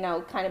out,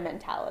 kind of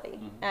mentality.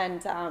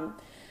 And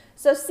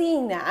so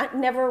seeing that,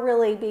 never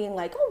really being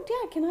like, oh,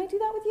 Dad, can I do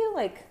that with you?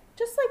 Like,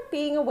 just like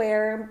being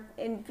aware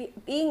and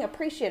being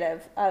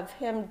appreciative of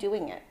him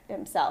doing it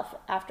himself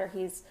after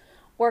he's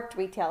worked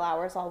retail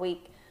hours all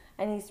week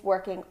and he's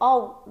working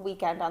all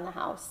weekend on the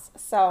house.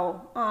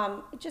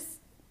 So just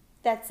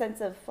that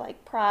sense of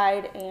like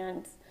pride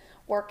and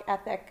work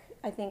ethic,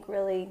 I think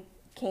really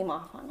came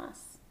off on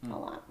us a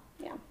lot.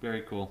 Yeah.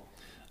 Very cool.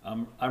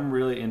 I'm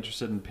really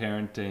interested in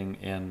parenting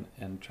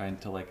and trying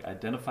to like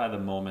identify the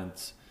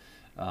moments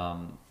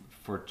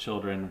for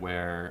children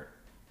where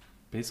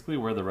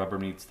the rubber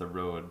meets the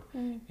road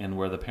and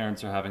where the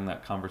parents are having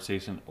that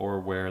conversation or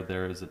where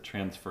there is a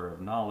transfer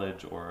of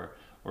knowledge or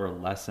a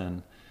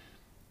lesson.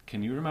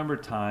 Can you remember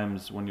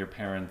times when your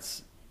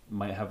parents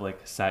might have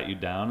like sat you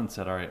down and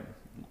said, all right,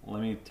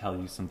 let me tell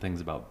you some things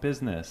about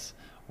business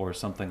or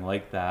something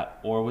like that?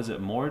 Or was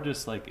it more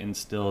just like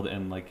instilled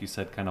and, like you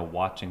said, kind of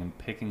watching and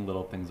picking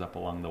little things up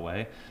along the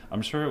way?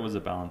 I'm sure it was a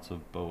balance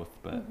of both,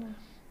 but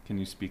can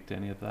you speak to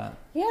any of that?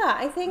 Yeah,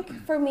 I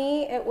think for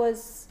me it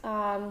was,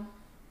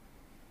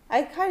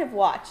 I kind of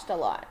watched a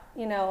lot.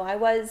 I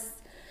was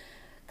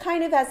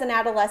kind of as an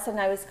adolescent,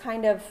 I was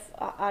kind of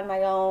on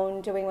my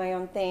own, doing my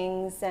own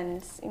things,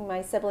 and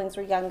my siblings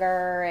were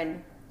younger,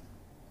 and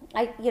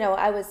I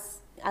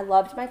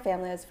loved my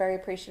family. I was very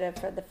appreciative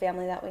for the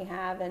family that we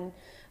have, and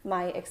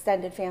my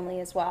extended family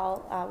as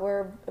well.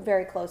 We're a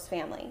very close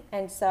family,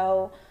 and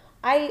so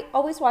I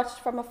always watched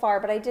from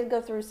afar, but I did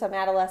go through some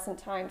adolescent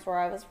times where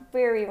I was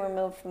very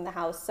removed from the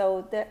house.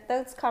 So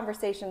those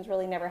conversations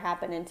really never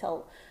happened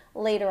until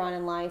later on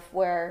in life,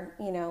 where,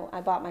 I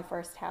bought my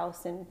first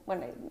house. And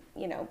when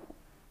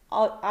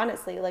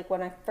honestly, like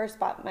when I first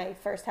bought my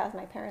first house,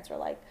 my parents were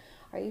like,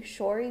 "Are you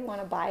sure you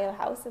want to buy a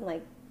house and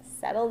like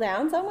settle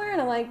down somewhere?" And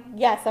I'm like,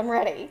 "Yes, I'm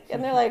ready."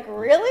 And they're like,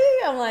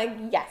 "Really?" I'm like,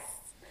 "Yes."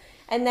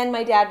 And then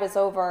my dad was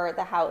over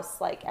the house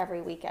like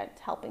every weekend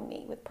helping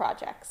me with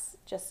projects,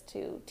 just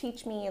to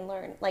teach me and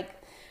learn, like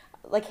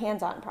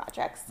hands-on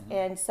projects. Mm-hmm.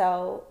 And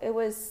so it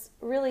was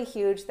really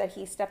huge that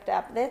he stepped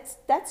up.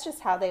 That's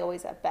just how they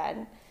always have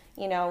been.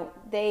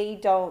 They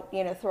don't,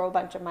 throw a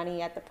bunch of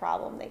money at the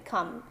problem. They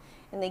come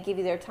and they give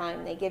you their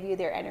time, they give you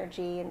their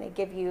energy, and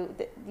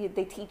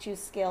they teach you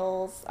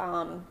skills.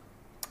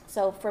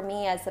 So for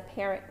me as a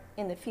parent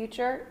in the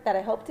future that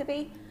I hope to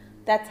be,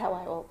 that's how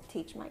I will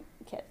teach my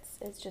kids.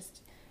 It's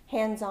just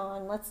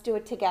hands-on, let's do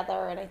it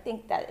together. And I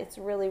think that it's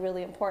really,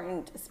 really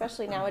important,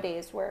 especially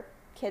nowadays where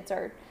kids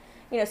are,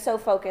 so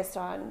focused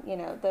on,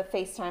 the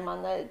FaceTime,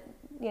 on the,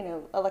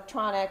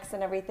 electronics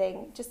and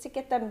everything, just to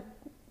get them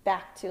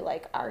back to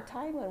like our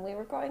time when we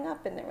were growing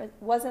up and there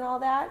wasn't all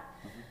that.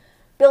 Mm-hmm.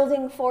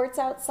 Building forts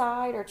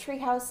outside or tree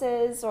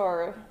houses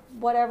or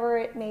whatever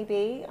it may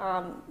be.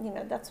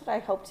 That's what I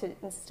hope to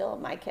instill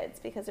in my kids,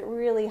 because it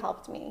really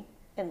helped me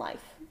in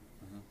life,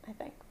 mm-hmm. I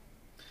think.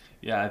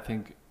 Yeah,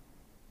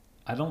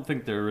 I don't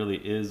think there really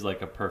is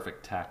like a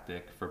perfect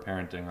tactic for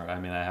parenting, or I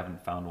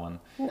haven't found one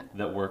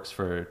that works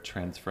for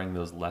transferring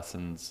those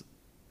lessons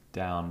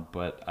down.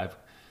 But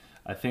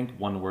I think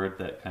one word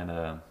that kind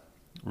of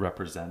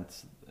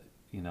represents,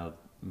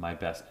 my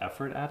best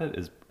effort at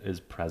it is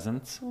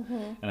presence.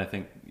 Mm-hmm. And I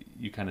think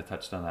you kind of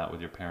touched on that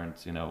with your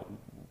parents.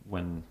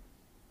 When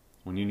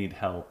you need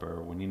help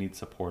or when you need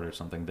support or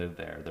something, they're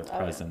there, they're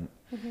present.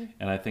 Yeah. Mm-hmm.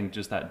 And I think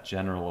just that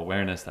general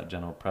awareness, that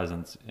general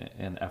presence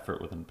and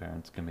effort within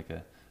parents can make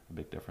a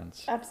big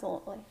difference.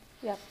 Absolutely.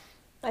 Yeah.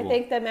 Cool. I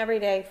thank them every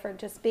day for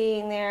just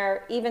being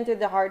there, even through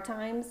the hard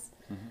times,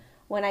 mm-hmm.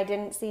 when I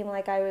didn't seem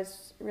like I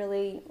was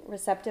really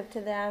receptive to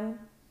them.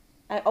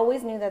 I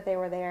always knew that they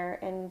were there,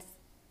 and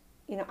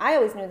I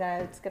always knew that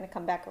I was going to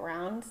come back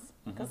around,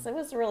 because mm-hmm. it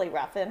was really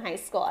rough in high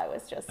school. I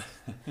was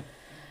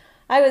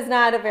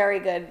not a very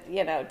good,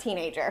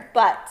 teenager,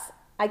 but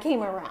I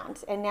came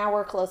around, and now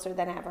we're closer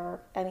than ever.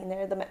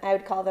 I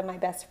would call them my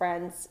best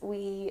friends.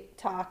 We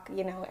talk,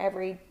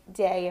 every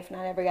day, if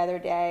not every other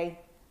day.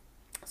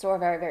 So we're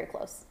very, very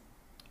close.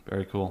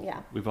 Very cool.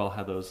 Yeah. We've all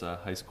had those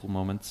high school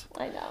moments.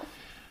 I know.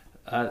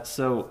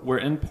 So we're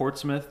in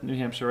Portsmouth, New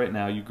Hampshire right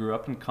now. You grew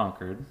up in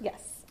Concord.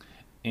 Yes.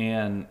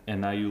 And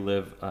now you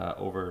live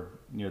over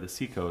near the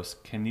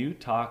seacoast. Can you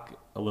talk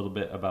a little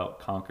bit about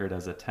Concord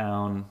as a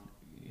town,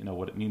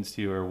 what it means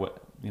to you, or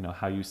what,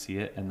 how you see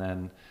it, and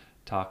then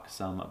talk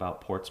some about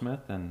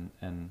Portsmouth and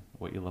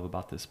what you love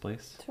about this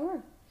place?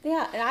 Sure.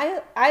 Yeah,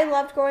 and I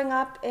loved growing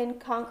up in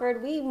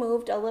Concord. We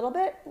moved a little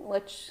bit,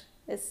 which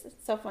is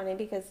so funny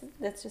because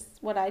that's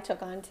just what I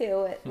took on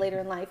too later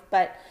in life.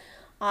 But,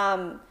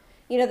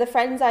 the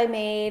friends I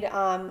made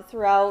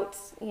throughout,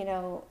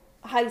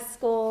 high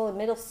school and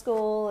middle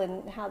school,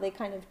 and how they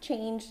kind of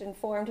changed and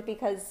formed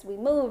because we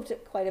moved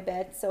quite a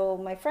bit. So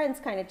my friends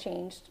kind of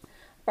changed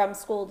from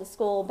school to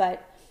school,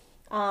 but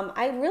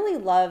I really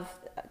love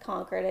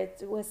Concord.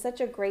 It was such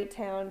a great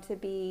town to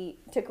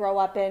grow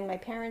up in. My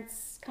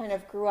parents kind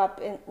of grew up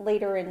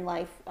later in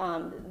life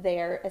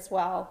there as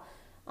well.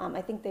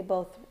 I think they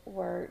both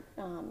were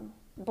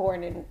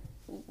born and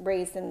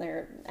raised in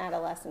their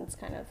adolescence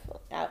kind of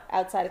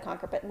outside of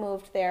Concord, but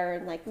moved there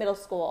in like middle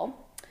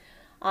school.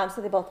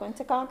 So they both went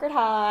to Concord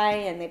High,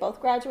 and they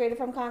both graduated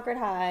from Concord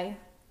High.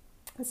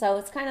 So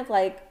it's kind of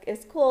like,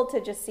 it's cool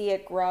to just see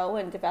it grow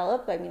and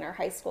develop. Our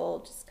high school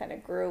just kind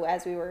of grew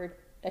as we were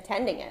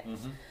attending it.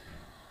 Mm-hmm.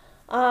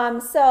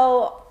 And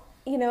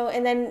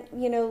then,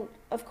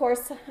 of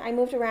course, I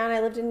moved around. I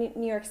lived in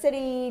New York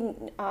City,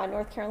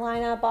 North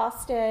Carolina,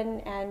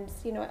 Boston, and,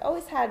 I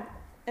always had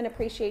an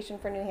appreciation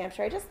for New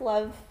Hampshire. I just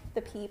love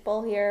the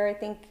people here. I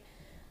think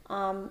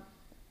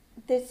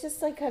there's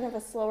just like kind of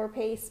a slower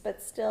pace,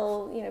 but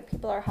still,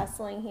 people are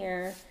hustling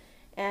here.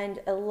 And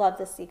I love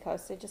the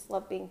seacoast. I just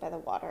love being by the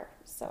water.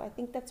 So I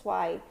think that's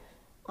why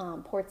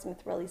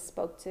Portsmouth really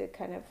spoke to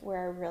kind of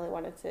where I really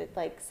wanted to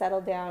like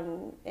settle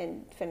down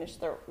and finish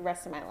the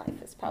rest of my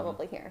life is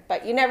probably here.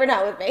 But you never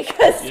know with me,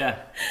 because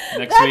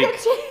next week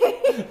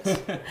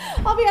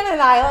I'll be on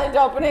an island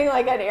opening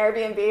like an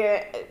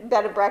Airbnb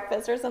bed and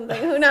breakfast or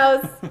something. Who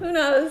knows? Who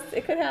knows?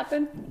 It could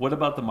happen. What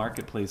about the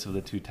marketplace of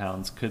the two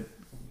towns?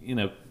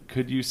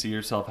 Could you see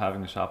yourself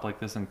having a shop like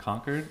this in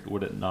Concord?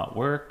 Would it not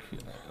work,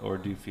 or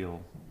do you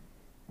feel?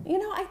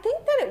 I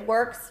think that it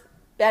works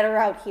better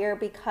out here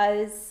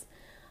because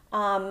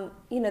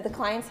the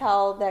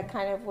clientele that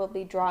kind of will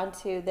be drawn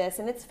to this.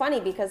 And it's funny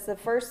because the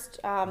first,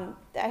 I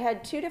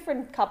had two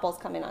different couples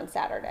come in on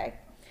Saturday.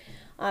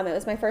 It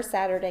was my first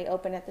Saturday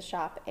open at the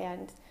shop,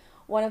 and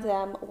one of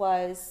them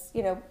was,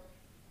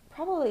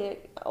 probably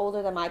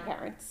older than my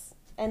parents.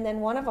 And then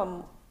one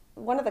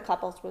of the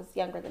couples was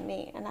younger than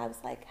me. And I was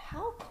like,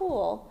 how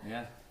cool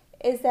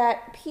is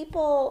that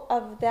people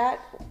of that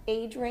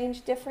age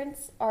range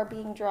difference are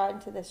being drawn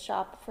to this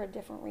shop for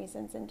different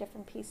reasons and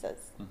different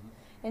pieces. Mm-hmm.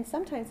 And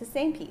sometimes the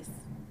same piece.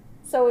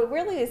 So it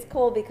really is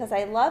cool because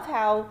I love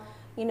how,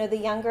 the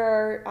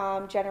younger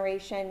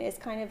generation is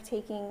kind of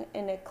taking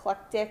an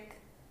eclectic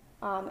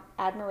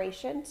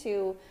admiration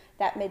to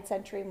that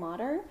mid-century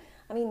modern.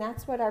 I mean,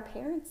 that's what our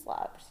parents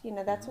loved.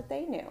 That's what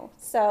they knew.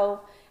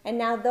 So, and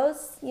now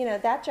those,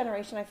 that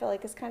generation I feel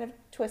like is kind of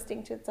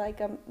twisting to, it's like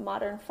a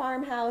modern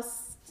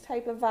farmhouse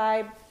type of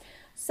vibe.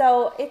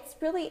 So it's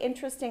really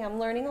interesting. I'm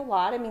learning a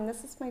lot. I mean,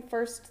 this is my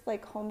first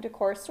home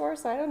decor store,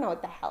 so I don't know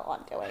what the hell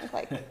I'm doing.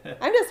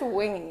 I'm just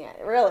winging it,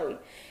 really.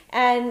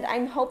 And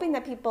I'm hoping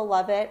that people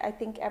love it. I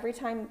think every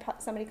time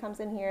somebody comes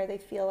in here, they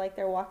feel like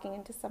they're walking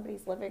into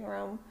somebody's living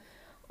room,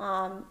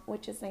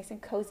 which is nice and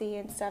cozy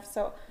and stuff.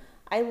 So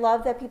I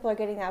love that people are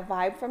getting that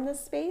vibe from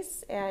this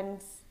space,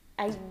 and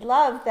I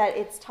love that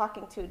it's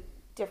talking to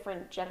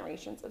different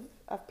generations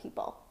of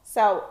people.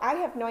 So I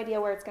have no idea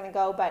where it's going to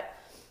go, but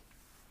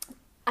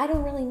I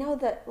don't really know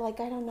that, I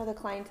don't know the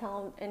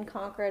clientele in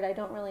Concord. I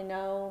don't really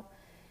know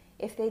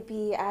if they'd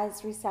be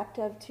as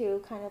receptive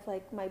to kind of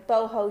my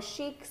boho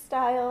chic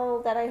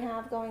style that I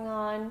have going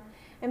on.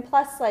 And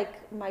plus,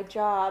 my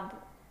job,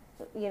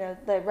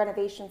 the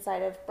renovation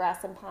side of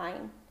Brass and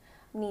Pine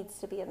needs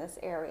to be in this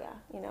area.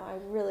 I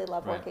really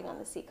love working on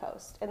the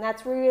Seacoast. And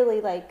that's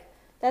really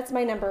that's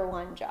my number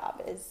one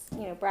job is,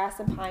 Brass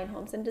and Pine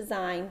Homes and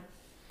Design.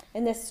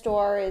 And this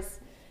store is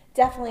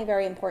definitely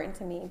very important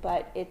to me,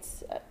 but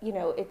it's,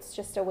 it's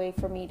just a way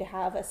for me to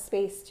have a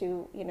space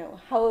to,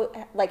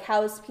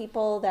 house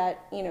people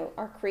that,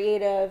 are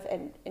creative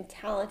and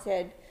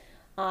talented,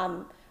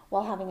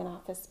 while having an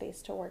office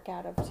space to work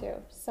out of too.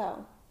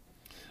 So.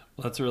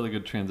 Well, that's a really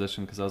good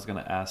transition because I was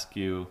going to ask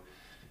you,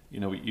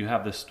 you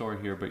have this store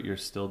here, but you're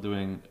still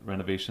doing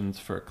renovations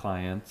for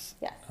clients.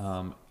 Yes.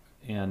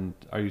 And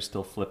are you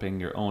still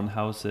flipping your own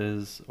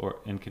houses,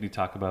 and can you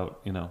talk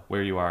about,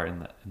 where you are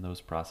in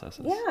those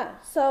processes? Yeah.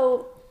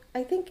 So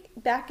I think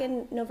back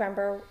in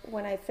November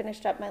when I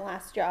finished up my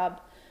last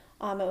job,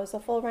 it was a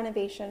full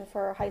renovation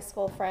for a high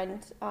school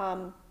friend.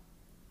 Her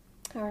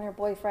and her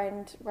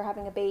boyfriend were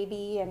having a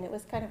baby, and it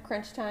was kind of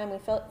crunch time. We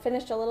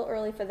finished a little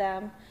early for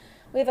them.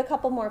 We have a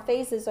couple more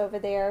phases over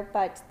there,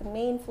 but the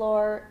main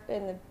floor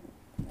and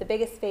the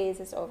biggest phase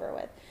is over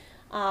with.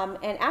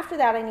 And after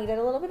that, I needed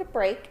a little bit of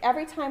break.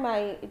 Every time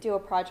I do a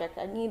project,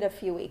 I need a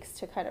few weeks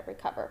to kind of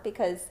recover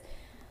because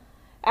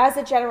as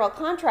a general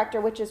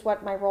contractor, which is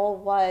what my role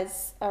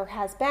was or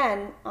has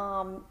been,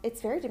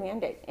 it's very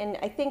demanding. And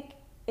I think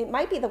it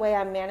might be the way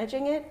I'm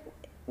managing it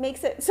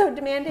makes it so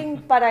demanding,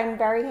 but I'm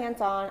very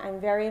hands-on.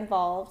 I'm very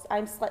involved.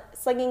 I'm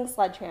slinging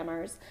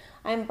sledgehammers.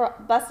 I'm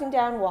busting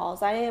down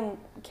walls. I am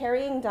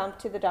carrying dump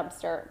to the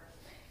dumpster.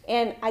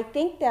 And I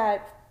think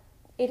that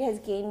it has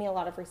gained me a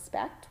lot of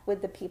respect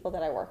with the people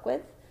that I work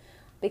with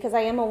because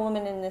I am a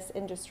woman in this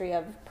industry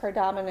of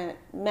predominant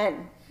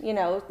men.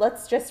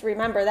 Let's just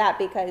remember that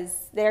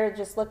because they're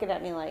just looking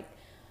at me like,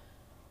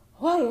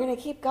 well, you're going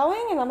to keep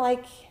going? And I'm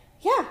like,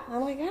 yeah.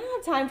 I'm like, I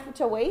don't have time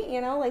to wait,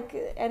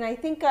 and I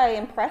think I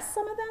impress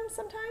some of them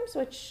sometimes,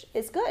 which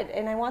is good.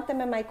 And I want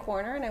them in my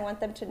corner, and I want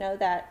them to know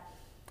that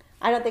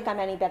I don't think I'm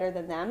any better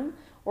than them.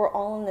 We're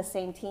all in the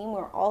same team.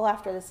 We're all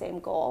after the same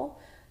goal.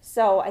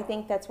 So I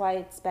think that's why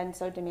it's been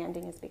so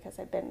demanding is because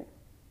I've been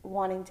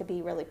wanting to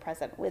be really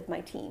present with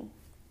my team.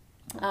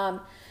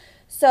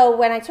 So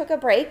when I took a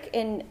break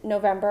in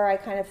November, I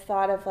kind of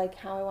thought of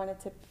how I wanted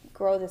to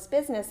grow this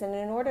business. And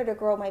in order to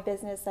grow my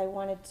business, I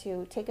wanted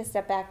to take a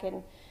step back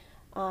and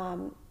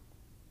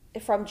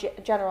from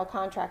general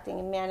contracting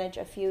and manage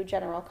a few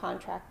general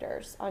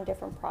contractors on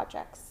different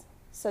projects.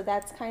 So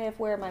that's kind of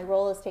where my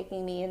role is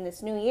taking me in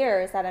this new year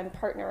is that I'm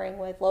partnering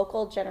with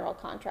local general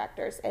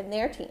contractors and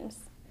their teams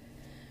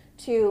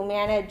to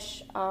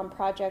manage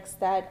projects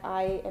that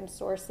I am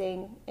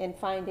sourcing and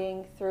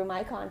finding through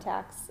my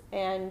contacts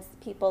and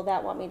people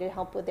that want me to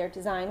help with their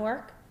design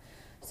work.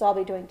 So I'll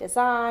be doing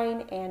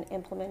design and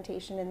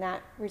implementation in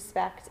that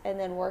respect and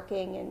then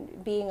working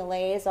and being a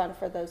liaison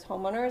for those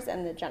homeowners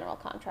and the general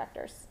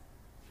contractors.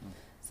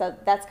 So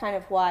that's kind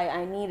of why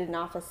I need an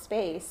office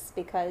space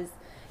because,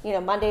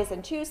 Mondays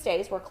and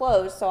Tuesdays we're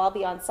closed, so I'll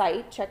be on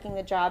site checking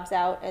the jobs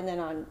out and then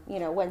on,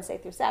 Wednesday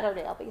through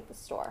Saturday I'll be at the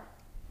store.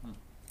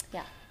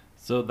 Yeah.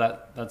 So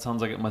that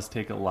sounds like it must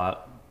take a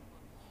lot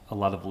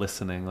of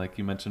listening, like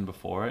you mentioned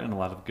before, and a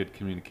lot of good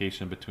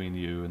communication between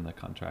you and the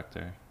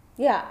contractor.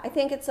 Yeah, I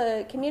think it's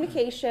a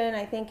communication.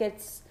 I think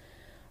it's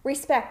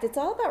respect. It's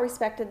all about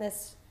respect in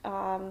this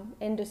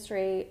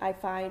industry, I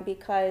find,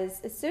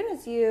 because as soon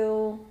as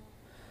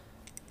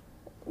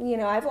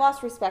I've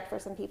lost respect for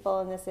some people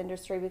in this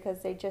industry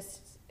because they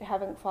just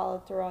haven't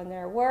followed through on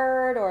their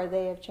word, or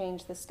they have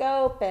changed the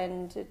scope,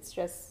 and it's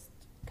just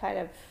kind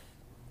of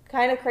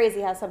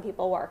crazy how some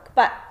people work.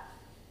 But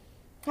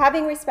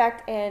having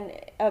respect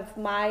of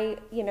my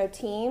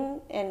team,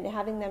 and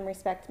having them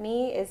respect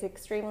me, is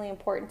extremely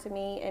important to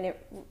me, and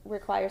it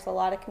requires a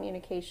lot of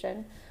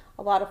communication,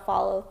 a lot of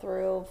follow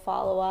through,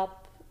 follow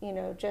up.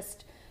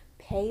 Just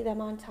pay them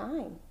on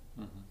time.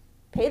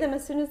 Pay them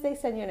as soon as they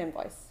send you an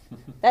invoice.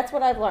 That's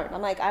what I've learned.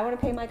 I'm like, I want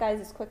to pay my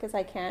guys as quick as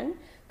I can,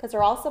 because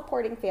they're all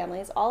supporting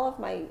families. All of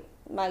my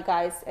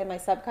guys and my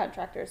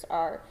subcontractors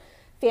are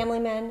family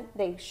men.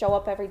 They show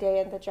up every day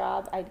at the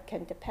job. I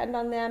can depend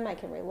on them. I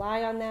can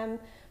rely on them.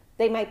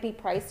 They might be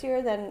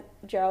pricier than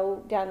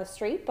Joe down the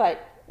street,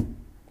 but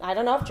I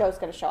don't know if Joe's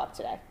going to show up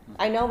today.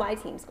 I know my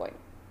team's going.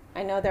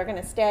 I know they're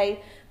going to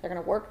stay. They're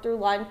going to work through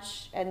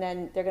lunch, and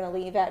then they're going to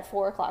leave at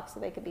 4 o'clock so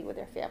they can be with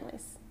their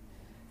families.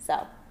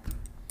 So,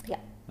 yeah.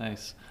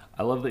 Nice.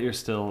 I love that you're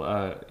still,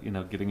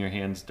 getting your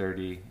hands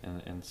dirty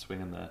and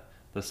swinging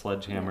the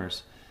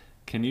sledgehammers. Yeah.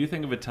 Can you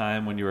think of a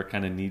time when you were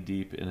kind of knee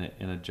deep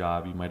in a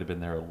job? You might have been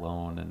there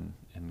alone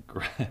and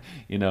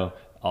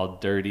all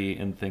dirty,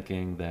 and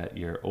thinking that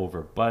you're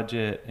over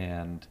budget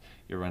and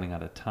you're running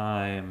out of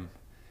time,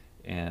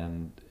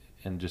 and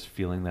just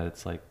feeling that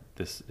it's like,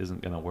 this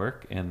isn't going to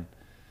work. And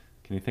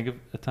can you think of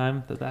a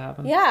time that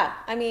happened? Yeah.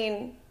 I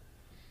mean,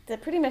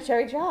 pretty much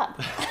every job.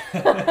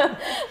 I'm like,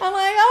 oh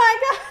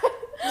my God.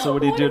 So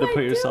what do you do to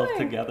put yourself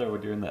together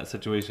when you're in that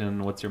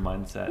situation? What's your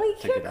mindset? Well, you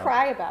can't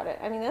cry about it.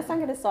 I mean, that's not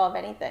going to solve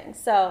anything.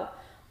 So,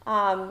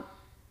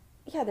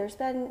 there's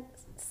been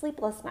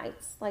sleepless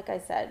nights, like I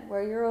said,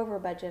 where you're over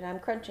budget. I'm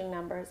crunching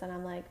numbers, and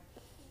I'm like,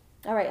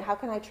 all right, how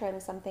can I trim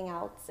something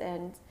else?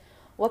 And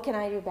what can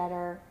I do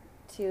better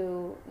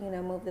to,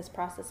 move this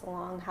process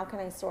along? How can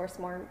I source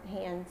more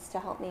hands to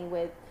help me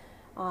with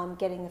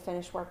getting the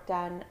finished work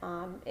done?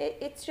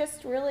 It's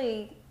just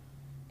really,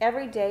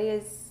 every day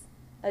is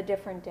a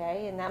different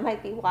day, and that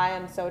might be why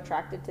I'm so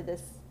attracted to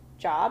this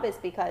job, is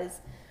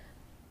because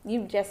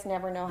you just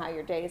never know how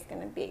your day is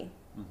going to be.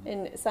 Mm-hmm.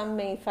 And some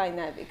may find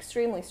that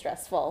extremely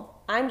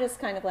stressful. I'm just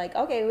kind of like,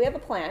 okay, we have a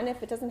plan.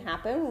 If it doesn't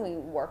happen, we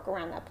work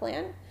around that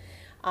plan,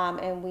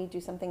 and we do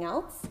something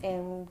else.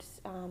 And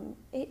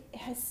it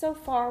has so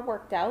far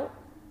worked out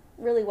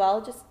really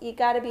well. Just, you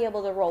got to be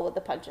able to roll with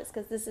the punches,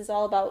 because this is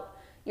all about,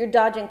 you're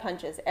dodging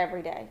punches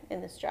every day in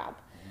this job.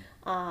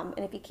 And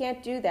if you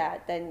can't do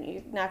that, then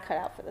you're not cut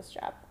out for this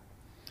job.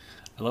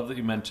 I love that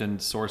you mentioned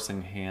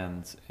sourcing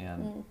hands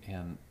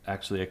and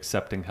actually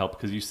accepting help,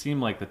 because you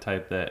seem like the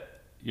type that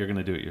you're going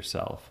to do it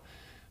yourself.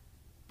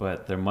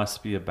 But there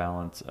must be a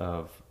balance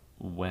of,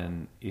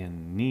 when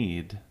in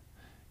need,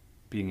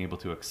 being able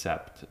to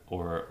accept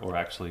or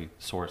actually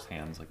source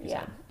hands, like you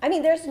said. I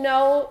mean, there's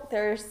no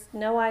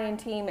I in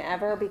team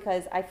ever,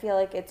 because I feel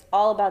like it's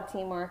all about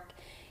teamwork.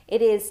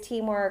 It is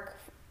teamwork.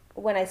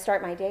 When I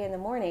start my day in the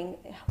morning,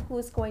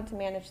 who's going to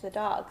manage the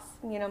dogs?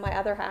 My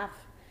other half,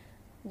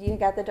 you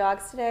got the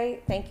dogs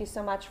today? Thank you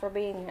so much for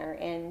being here.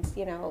 And,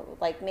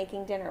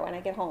 making dinner when I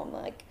get home.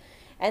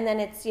 And then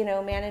it's,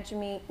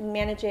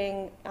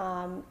 managing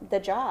the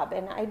job.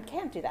 And I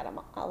can't do that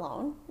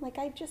alone.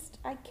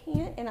 I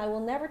can't, and I will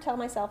never tell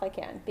myself I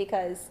can,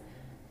 because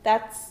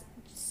that's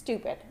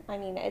stupid. I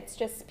mean, it's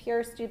just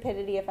pure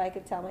stupidity if I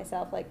could tell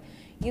myself,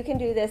 you can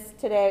do this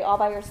today all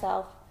by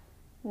yourself.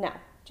 No.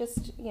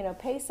 Just,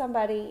 pay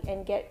somebody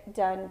and get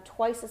done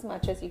twice as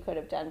much as you could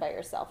have done by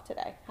yourself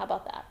today. How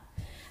about that?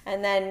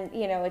 And then,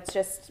 it's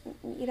just,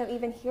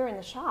 even here in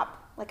the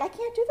shop, I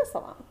can't do this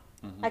alone.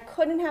 Mm-hmm. I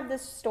couldn't have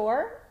this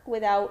store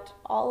without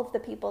all of the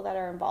people that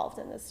are involved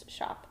in this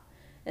shop.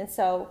 And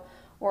so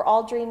we're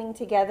all dreaming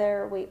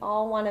together. We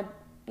all want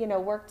to,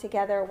 work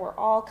together. We're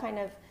all kind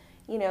of,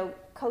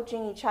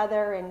 coaching each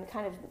other and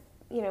kind of,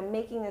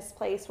 making this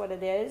place what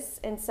it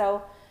is. And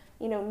so,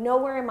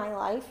 nowhere in my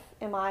life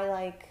am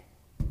I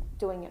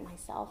doing it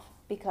myself,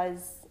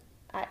 because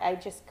I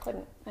just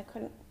couldn't. I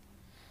couldn't.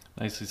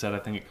 Nicely said. I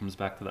think it comes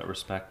back to that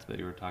respect that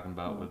you were talking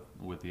about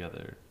with the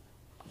other,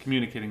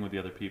 communicating with the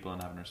other people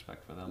and having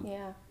respect for them.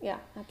 Yeah,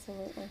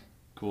 absolutely.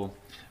 Cool.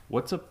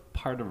 What's a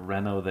part of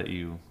Reno that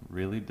you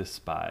really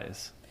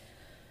despise?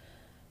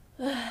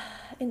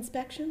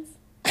 Inspections.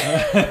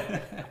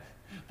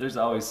 There's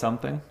always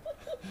something.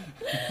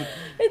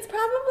 It's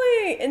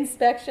probably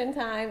inspection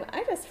time.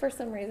 For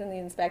some reason, the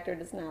inspector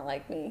does not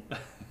like me.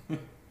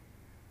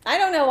 I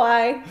don't know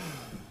why.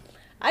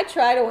 I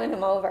try to win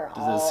him over all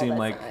the time. Does it seem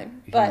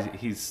like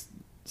he's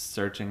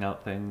searching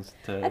out things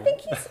to... I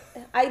think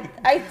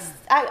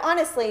I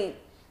honestly,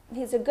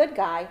 he's a good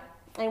guy.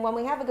 And when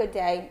we have a good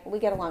day, we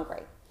get along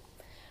great.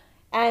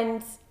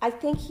 And I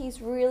think he's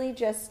really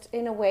just,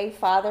 in a way,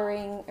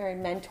 fathering or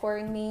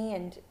mentoring me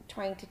and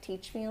trying to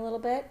teach me a little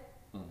bit.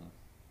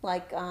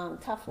 Mm-hmm.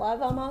 Tough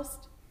love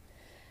almost.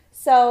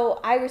 So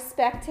I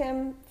respect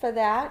him for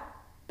that.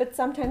 But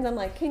sometimes I'm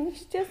like, can you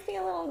just be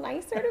a little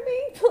nicer to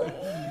me, please?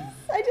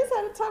 I just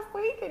had a tough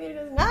week and you're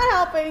just not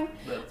helping.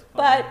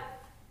 But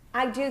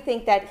I do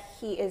think that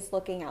he is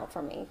looking out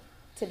for me,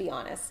 to be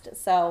honest.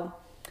 So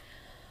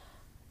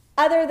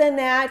Other than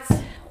that,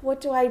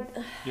 what do I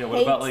Yeah, what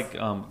hate? about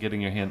like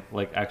getting your hand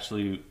like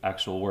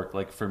actual work?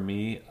 Like for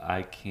me,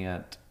 I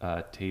can't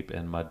tape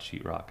and mud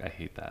sheetrock. I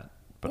hate that.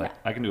 But Yeah.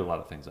 I can do a lot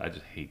of things. I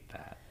just hate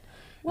that.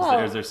 Well,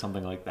 Is there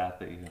something like that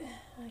that you?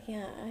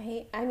 yeah,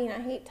 I mean, I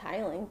hate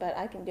tiling, but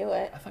I can do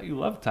it. I thought you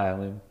loved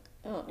tiling.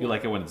 Oh, You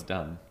like it when it's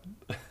done.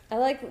 I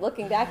like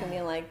looking back and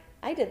being like,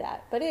 I did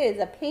that, but it is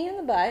a pain in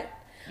the butt.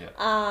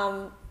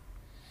 Yeah.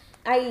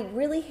 I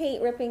really hate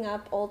ripping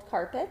up old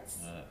carpets.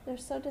 Uh. They're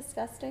so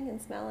disgusting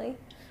and smelly.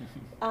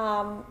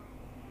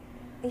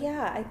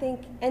 Yeah, I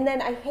think, and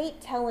then I hate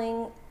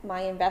telling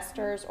my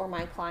investors or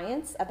my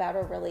clients about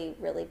a really,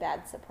 really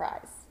bad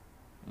surprise.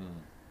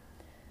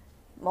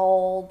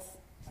 Mold,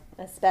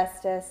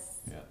 asbestos.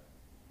 Yeah.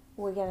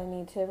 We're going to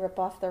need to rip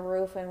off the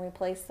roof and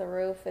replace the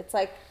roof. It's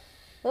like,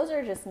 those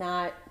are just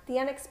not the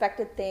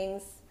unexpected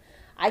things.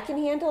 I can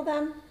handle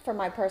them for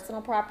my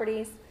personal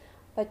properties,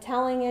 but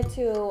telling it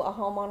to a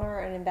homeowner or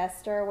an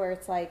investor where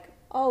it's like,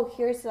 oh,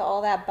 here's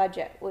all that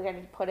budget. We're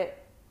going to put it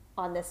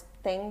on this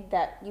thing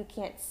that you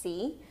can't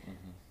see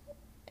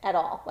at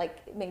all.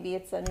 Like maybe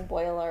it's a new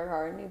boiler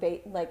or a new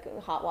like a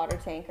hot water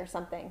tank or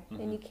something,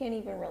 and you can't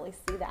even really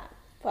see that.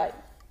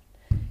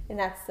 And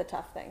that's the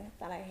tough thing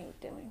that I hate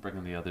doing.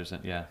 Bringing the others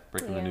in, yeah.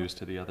 Breaking the news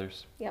to the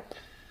others. Yep.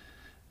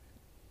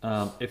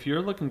 If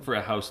you're looking for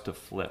a house to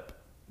flip,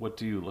 what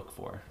do you look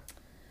for?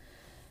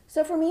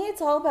 So for me,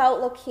 it's all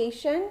about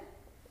location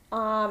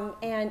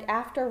and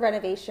after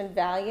renovation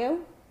value.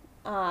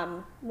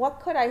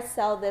 What could I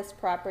sell this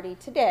property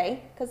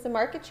today? Because the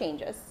market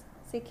changes,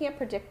 so you can't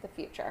predict the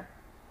future.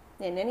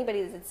 And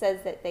anybody that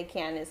says that they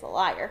can is a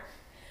liar,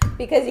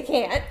 because you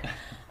can't.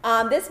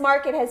 This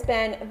market has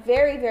been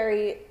very,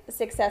 very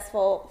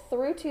successful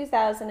through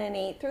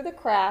 2008, through the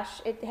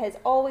crash. It has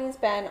always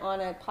been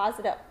on a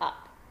positive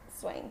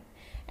upswing.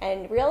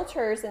 And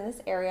realtors in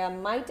this area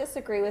might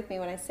disagree with me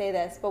when I say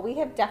this, but we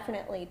have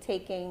definitely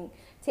taken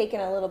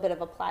a little bit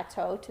of a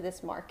plateau to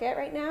this market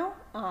right now.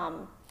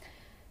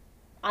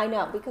 I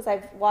know because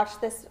I've watched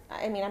this.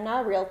 I mean, I'm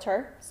not a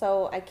realtor,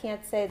 so I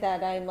can't say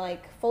that I'm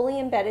like fully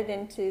embedded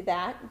into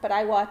that, but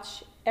I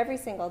watch every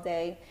single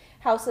day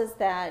houses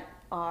that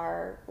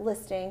are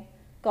listing,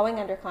 going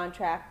under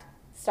contract,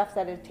 stuff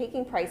that are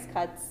taking price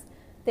cuts,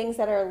 things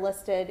that are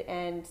listed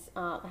and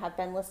have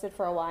been listed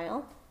for a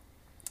while.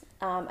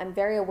 I'm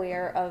very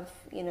aware of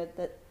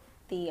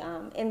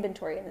the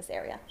inventory in this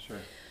area. Sure.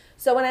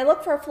 So when I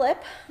look for a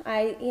flip,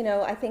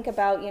 I think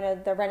about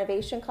the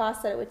renovation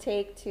costs that it would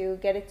take to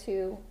get it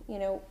to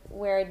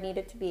where I'd need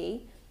it to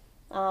be,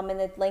 and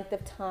the length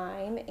of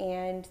time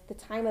and the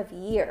time of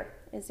year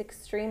is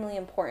extremely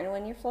important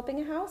when you're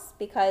flipping a house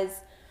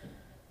because.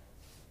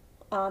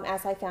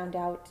 As I found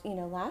out,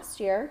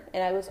 last year,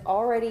 and I was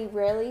already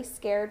really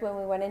scared when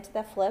we went into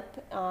the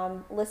flip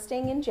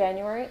listing in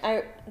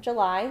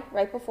July,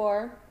 right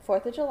before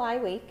 4th of July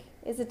week,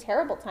 is a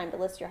terrible time to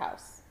list your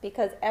house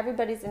because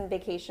everybody's in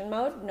vacation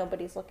mode,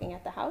 nobody's looking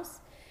at the house,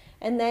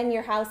 and then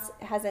your house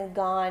hasn't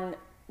gotten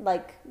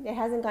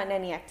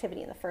any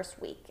activity in the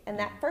first week, and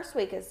that first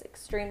week is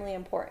extremely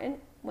important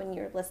when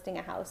you're listing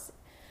a house.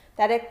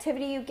 That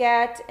activity you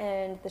get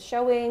and the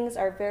showings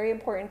are very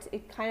important.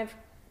 It kind of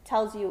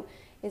tells you,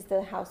 is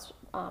the house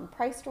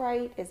priced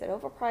right? Is it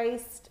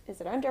overpriced? Is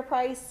it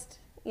underpriced?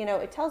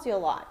 It tells you a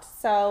lot.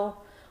 So,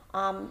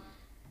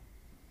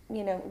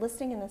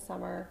 listing in the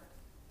summer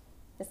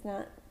is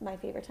not my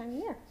favorite time of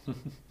year.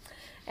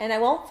 And I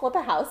won't flip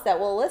a house that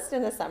will list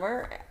in the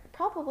summer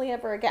probably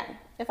ever again,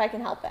 if I can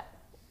help it,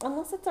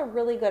 unless it's a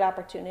really good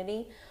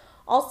opportunity.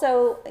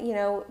 Also,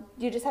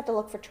 you just have to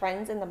look for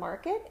trends in the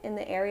market in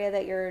the area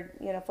that you're,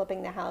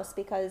 flipping the house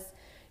because,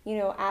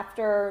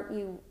 after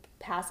you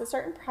pass a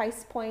certain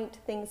price point,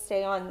 things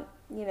stay on,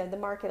 the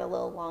market a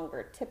little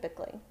longer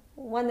typically.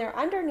 When they're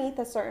underneath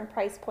a certain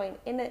price point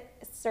in a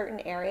certain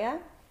area,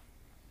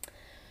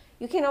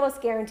 you can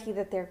almost guarantee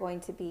that they're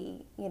going to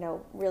be,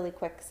 really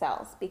quick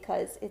sells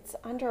because it's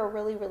under a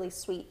really, really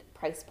sweet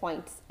price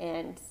point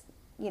and,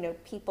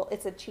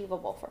 it's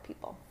achievable for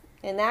people.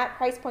 And that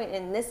price point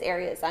in this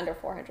area is under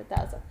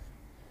 400,000.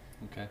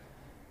 Okay.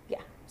 Yeah.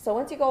 So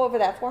once you go over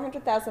that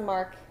 400,000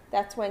 mark,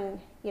 that's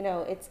when,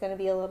 it's going to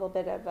be a little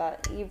bit of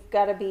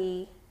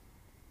the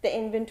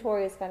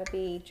inventory is going to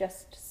be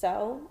just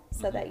so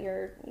that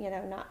you're,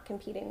 not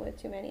competing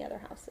with too many other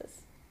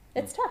houses.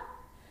 It's tough.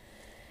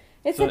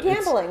 It's so a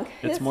gambling.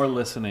 It's more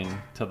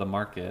listening to the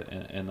market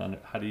and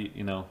how do you,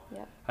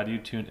 Yep. how do you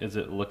tune, is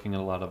it looking at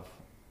a lot of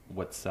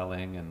what's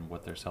selling and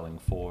what they're selling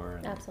for?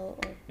 And,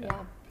 Absolutely.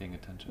 Yeah. Paying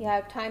attention. You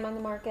have time on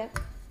the market,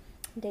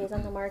 days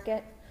on the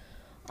market.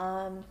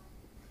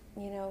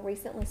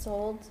 Recently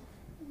sold,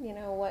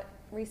 what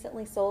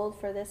recently sold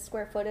for this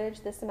square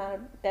footage, this amount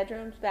of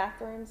bedrooms,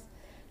 bathrooms.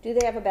 Do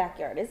they have a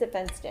backyard? Is it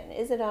fenced in?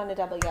 Is it on a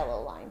double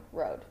yellow line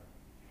road?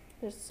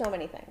 There's so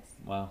many things.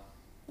 Wow.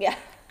 Yeah.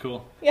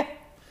 Cool. Yeah.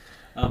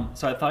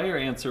 So I thought your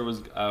answer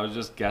was, I was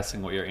just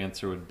guessing what your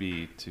answer would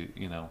be to,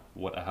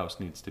 what a house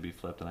needs to be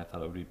flipped, and I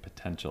thought it would be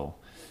potential.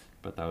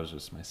 but that was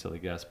just my silly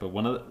guess. But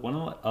one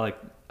of like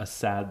a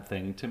sad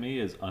thing to me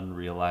is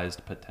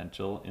unrealized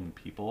potential in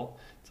people.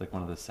 It's like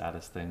one of the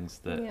saddest things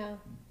that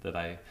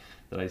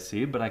I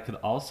see. But I could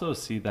also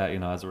see that, you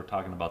know, as we're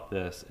talking about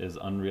this, is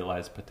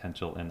unrealized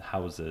potential in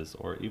houses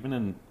or even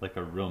in like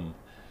a room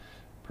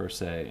per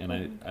se.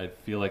 And I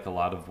feel like a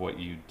lot of what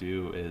you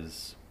do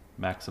is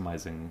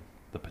maximizing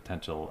the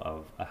potential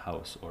of a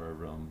house or a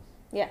room.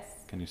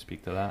 Yes. Can you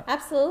speak to that?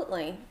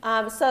 Absolutely.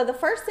 So the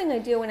first thing I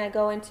do when I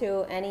go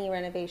into any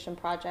renovation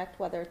project,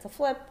 whether it's a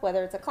flip,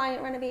 whether it's a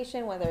client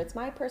renovation, whether it's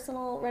my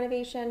personal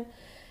renovation,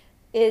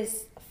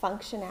 is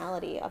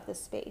functionality of the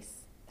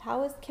space.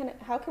 How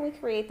can we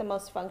create the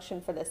most function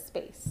for this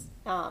space?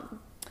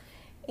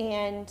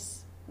 And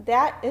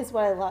that is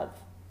what I love.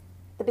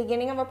 The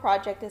beginning of a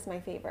project is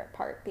my favorite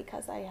part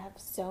because I have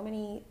so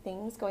many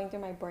things going through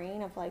my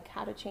brain of like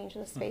how to change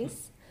the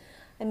space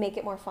and make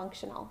it more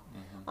functional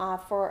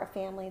for a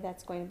family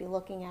that's going to be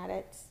looking at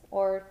it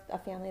or a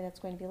family that's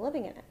going to be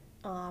living in it.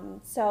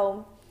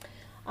 So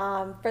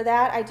for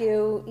that, I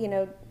do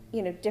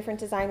different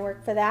design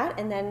work for that,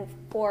 and then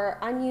for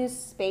unused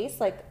space,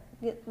 like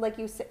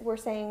you were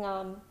saying,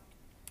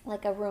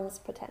 like a room's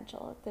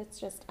potential that's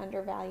just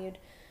undervalued.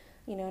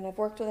 And I've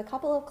worked with a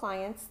couple of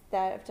clients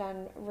that have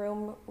done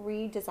room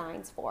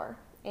redesigns for,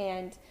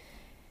 and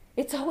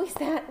it's always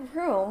that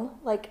room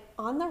like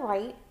on the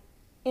right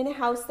in a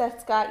house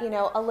that's got,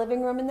 a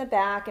living room in the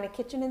back and a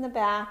kitchen in the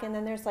back, and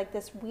then there's like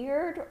this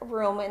weird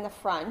room in the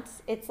front.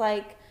 It's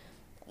like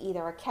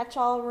either a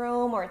catch-all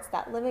room or it's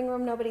that living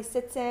room nobody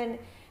sits in,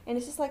 and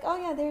it's just like, oh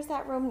yeah, there's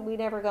that room we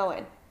never go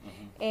in.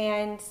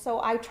 And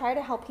so I try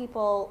to help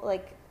people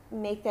like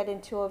make that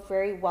into a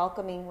very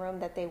welcoming room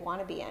that they want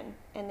to be in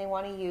and they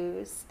want to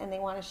use and they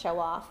want to show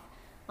off,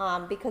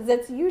 because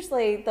it's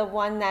usually the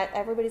one that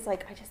everybody's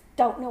like, I just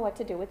don't know what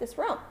to do with this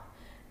room.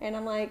 And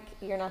I'm like,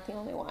 you're not the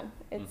only one.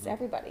 It's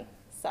everybody.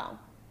 So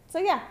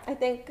yeah, I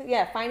think,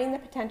 finding the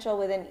potential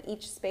within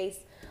each space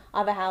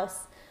of a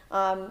house.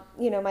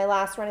 My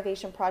last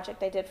renovation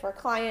project I did for a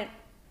client,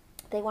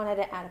 they wanted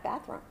to add a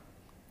bathroom.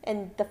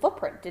 And the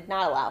footprint did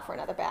not allow for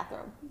another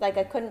bathroom. Like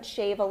I couldn't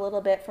shave a little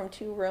bit from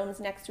two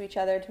rooms next to each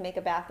other to make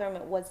a bathroom.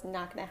 It was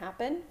not going to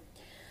happen.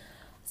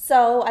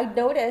 So I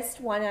noticed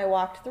when I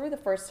walked through the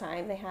first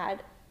time, they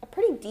had a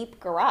pretty deep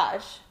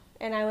garage.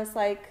 And I was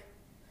like,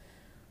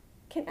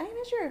 can I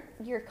measure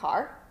your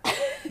car?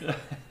 And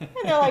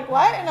they're like,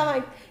 what? And I'm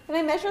like, can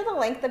I measure the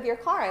length of your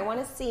car? I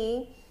want to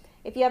see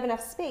if you have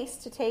enough space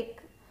to take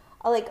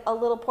a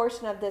little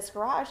portion of this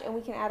garage and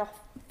we can add a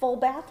full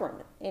bathroom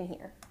in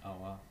here. Oh,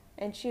 wow.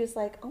 And she was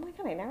like, oh my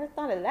God, I never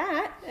thought of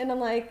that. And I'm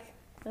like,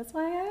 that's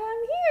why I'm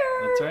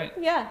here. That's right.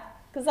 Yeah,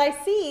 because I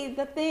see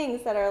the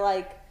things that are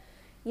like,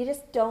 you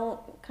just don't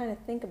kind of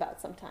think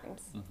about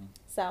sometimes.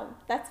 So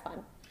that's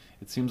fun.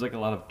 It seems like a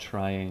lot of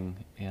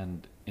trying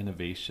and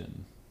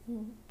innovation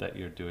that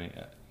you're doing.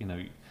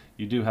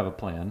 You do have a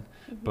plan,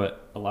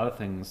 but a lot of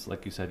things,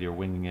 like you said, you're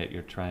winging it,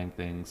 you're trying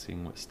things,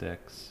 seeing what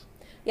sticks.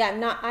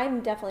 Yeah, I'm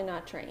definitely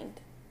not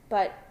trained,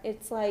 but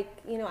it's like,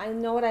 I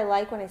know what I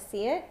like when I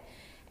see it.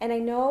 And I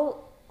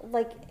know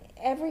like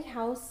every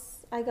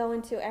house I go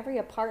into, every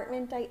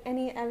apartment I've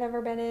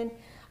ever been in,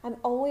 I'm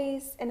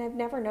always, and I've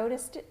never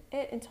noticed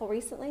it until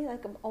recently,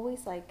 like I'm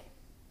always like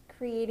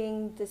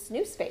creating this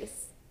new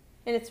space.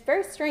 And it's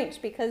very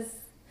strange because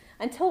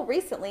until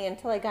recently,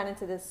 until I got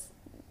into this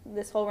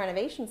whole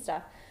renovation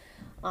stuff,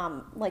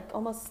 like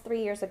almost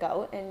 3 years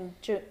ago, in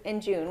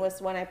June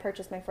was when I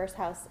purchased my first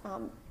house.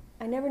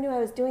 I never knew I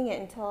was doing it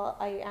until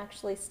I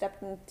actually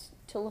stepped in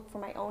to look for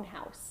my own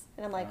house.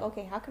 And I'm like,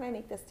 okay, how can I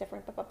make this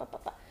different?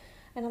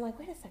 And I'm like,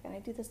 wait a second, I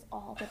do this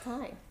all the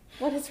time.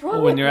 What is wrong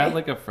with me? When you're at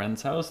like a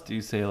friend's house, do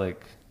you say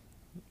like,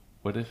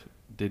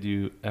 did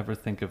you ever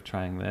think of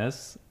trying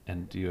this?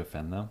 And do you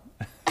offend them?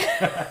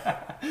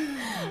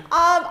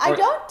 I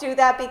don't do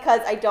that because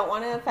I don't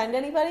want to offend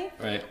anybody.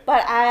 Right.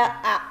 But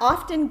I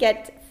often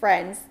get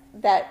friends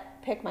that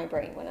pick my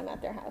brain when I'm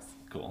at their house.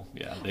 Cool.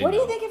 Yeah. What do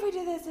you think if I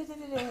do this?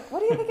 What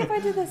do you think if I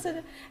do this?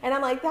 And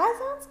I'm like, that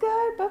sounds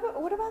good, but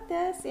what about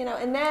this?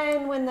 And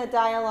then when the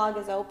dialogue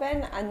is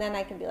open, and then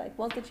I can be like,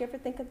 well, did you ever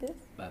think of this?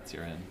 That's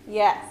your end.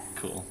 Yes.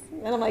 Cool.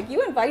 And I'm like,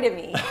 you invited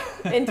me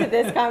into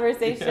this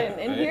conversation,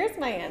 and here's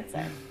my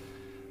answer.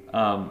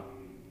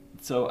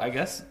 So I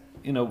guess,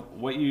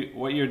 what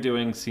you're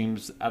doing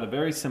seems at a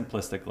very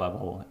simplistic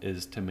level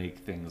is to make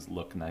things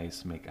look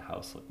nice, make a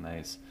house look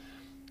nice.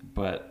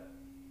 But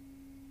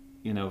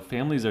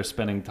families are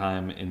spending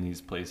time in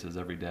these places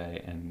every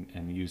day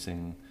and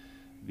using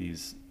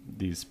these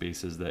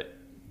spaces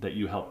that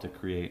you help to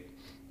create.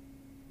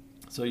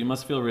 So you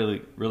must feel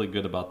really, really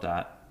good about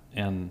that.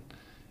 And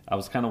I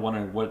was kind of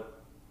wondering,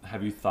 what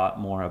have you thought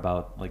more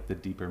about, like the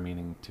deeper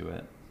meaning to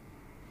it?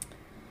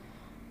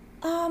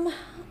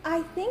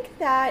 I think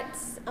that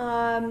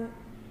I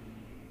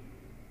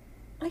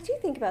do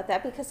think about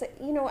that because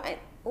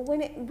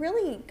when it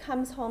really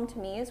comes home to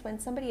me is when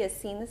somebody has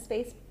seen the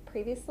space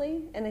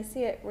previously and they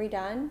see it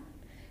redone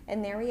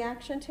and their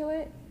reaction to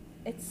it.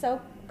 It's so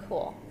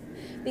cool.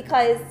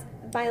 Because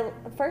my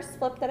first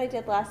flip that I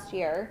did last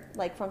year,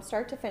 like from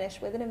start to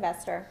finish with an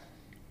investor,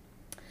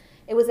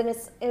 it was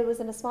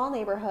in a small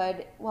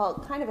neighborhood,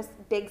 well, kind of a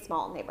big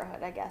small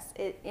neighborhood, I guess,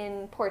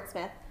 in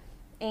Portsmouth.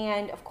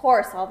 And of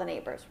course, all the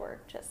neighbors were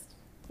just,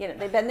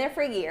 they've been there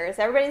for years.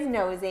 Everybody's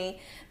nosy.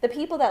 The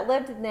people that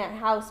lived in that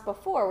house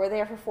before were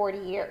there for 40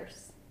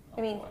 years.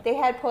 I mean, they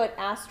had put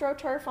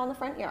AstroTurf on the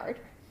front yard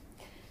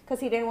because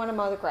he didn't want to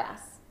mow the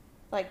grass.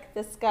 Like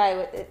this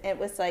guy, it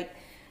was like,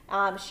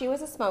 she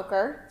was a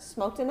smoker,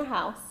 smoked in the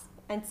house.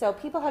 And so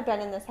people had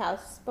been in this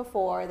house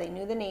before. They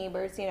knew the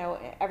neighbors,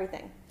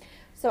 everything.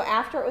 So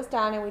after it was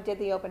done and we did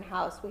the open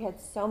house, we had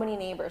so many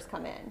neighbors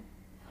come in.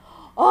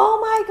 Oh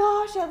my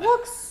gosh, it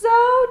looks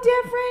so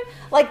different.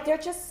 Like they're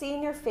just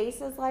seeing your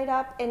faces light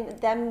up, and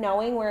them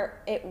knowing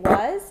where it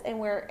was and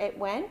where it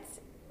went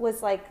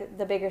was like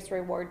the biggest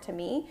reward to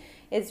me.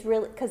 Is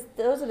really, because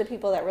those are the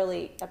people that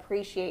really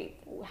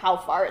appreciate how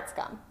far it's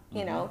come.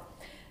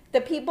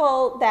 The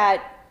people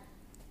that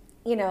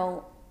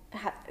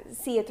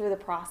see it through the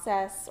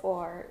process,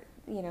 or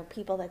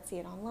people that see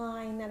it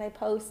online that I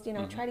post,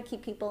 try to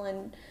keep people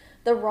in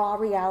the raw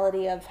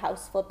reality of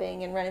house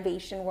flipping and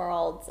renovation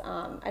worlds.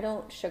 I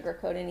don't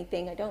sugarcoat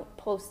anything. I don't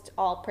post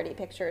all pretty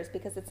pictures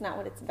because it's not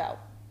what it's about.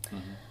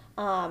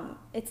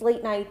 It's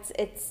late nights,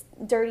 it's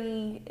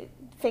dirty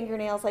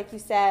fingernails, like you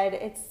said.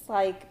 It's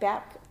like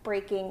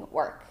back-breaking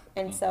work.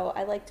 And so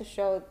I like to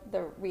show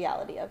the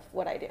reality of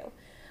what I do.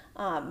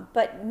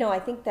 But no, I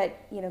think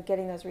that,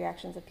 getting those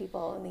reactions of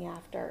people in the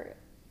after,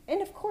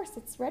 and of course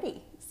it's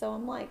ready. So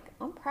I'm like,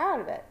 I'm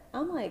proud of it.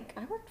 I'm like,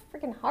 I worked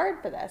freaking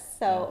hard for this.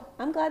 So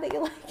I'm glad that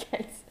you like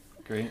it.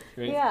 Great.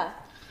 Yeah.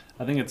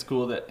 I think it's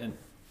cool that,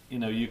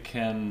 you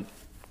can,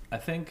 I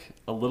think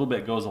a little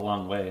bit goes a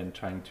long way in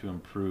trying to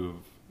improve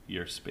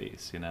your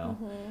space,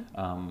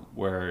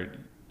 where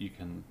you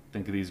can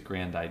think of these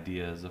grand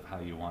ideas of how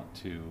you want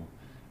to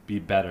be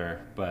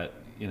better, but,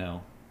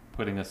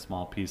 putting a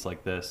small piece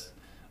like this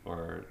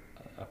or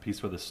a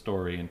piece with a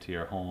story into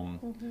your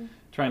home,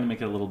 trying to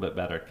make it a little bit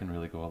better can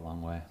really go a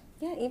long way.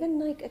 Yeah, even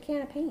like a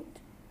can of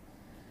paint.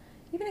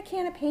 Even a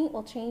can of paint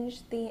will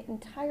change the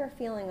entire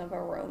feeling of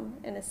a room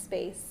and a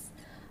space.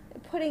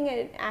 Putting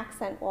an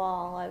accent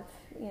wall of,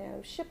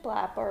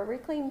 shiplap or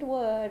reclaimed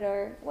wood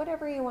or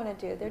whatever you want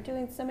to do. They're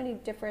doing so many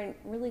different,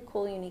 really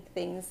cool, unique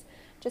things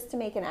just to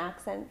make an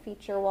accent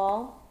feature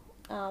wall.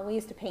 We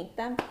used to paint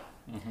them.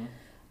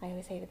 I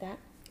always hated that.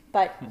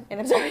 But, and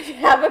I'm sorry to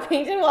have a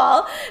painted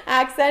wall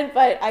accent,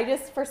 but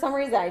for some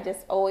reason, I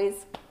just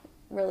always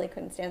really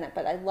couldn't stand that.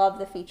 But I love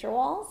the feature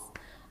walls.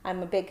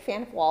 I'm a big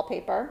fan of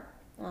wallpaper.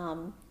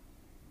 I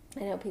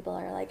know people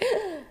are like,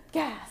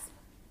 gasp.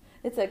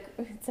 It's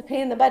a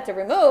pain in the butt to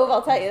remove,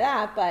 I'll tell you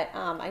that. But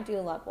I do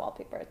love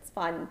wallpaper. It's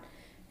fun.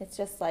 It's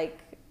just like,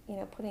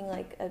 putting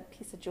like a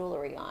piece of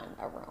jewelry on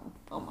a room,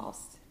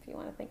 almost, if you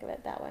want to think of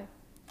it that way.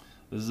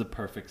 This is a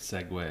perfect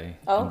segue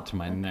into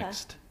my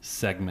next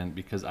segment,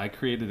 because I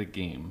created a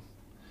game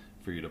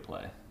for you to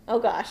play. Oh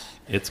gosh.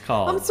 It's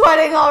called... I'm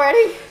sweating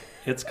already.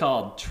 It's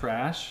called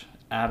Trash,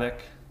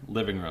 Attic,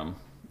 Living Room,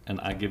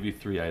 and I give you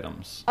 3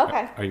 items.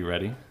 Okay. Are you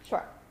ready?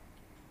 Sure.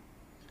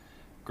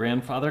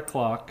 Grandfather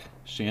clock,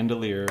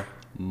 chandelier,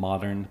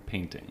 modern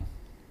painting.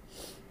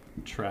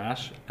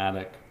 Trash,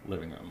 attic,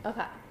 living room.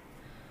 Okay.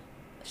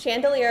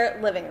 Chandelier,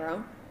 living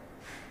room.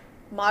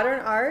 Modern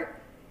art.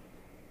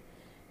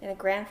 And a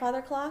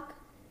grandfather clock.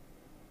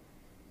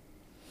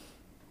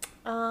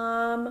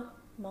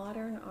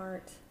 Modern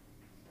art.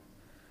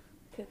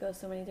 Could go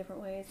so many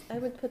different ways. I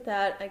would put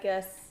that, I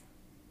guess,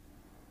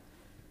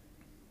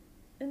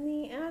 in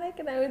the attic,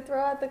 and I would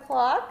throw out the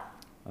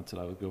clock. That's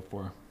what I would go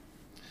for.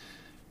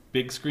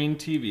 Big screen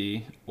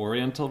TV,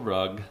 oriental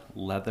rug,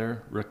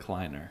 leather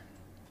recliner.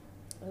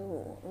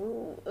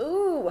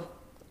 Ooh.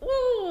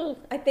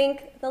 I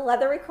think the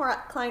leather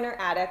recliner,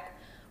 attic,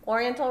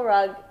 oriental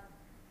rug,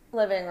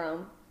 living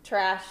room,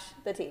 trash,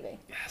 the TV.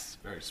 Yes,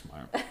 very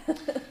smart.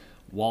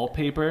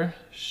 Wallpaper,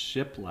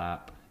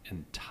 shiplap,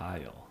 and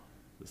tile.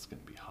 This is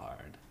going to be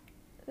hard.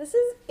 This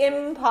is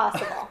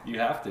impossible. You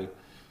have to.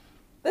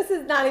 This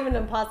is not even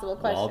an impossible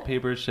question.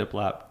 Wallpaper,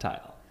 shiplap,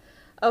 tile.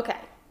 Okay.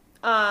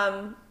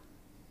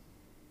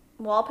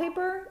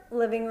 Wallpaper,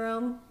 living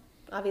room,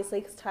 obviously,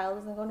 because tile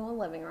doesn't go into a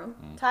living room.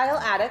 Tile,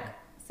 attic,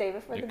 save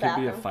it for the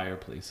bathroom. It could be a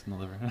fireplace in the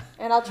living room.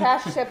 And I'll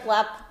trash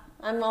shiplap.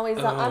 I'm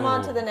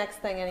on to the next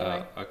thing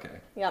anyway.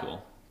 Okay. Yep.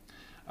 Cool.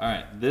 All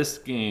right. This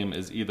game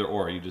is either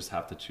or. You just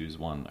have to choose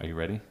one. Are you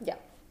ready? Yeah.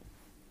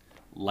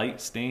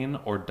 Light stain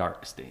or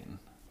dark stain?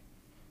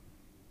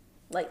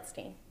 Light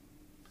stain.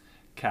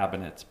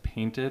 Cabinets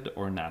painted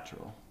or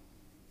natural?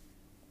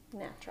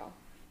 Natural.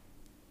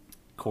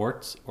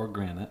 Quartz or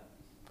granite?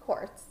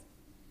 Quartz.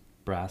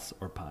 Brass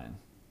or pine?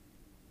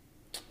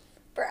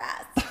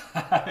 Brass.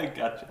 I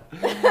gotcha.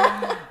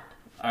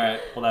 All right.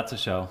 Well, that's a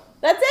show.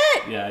 That's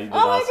it. Yeah, you did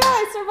awesome. awesome. My God,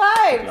 I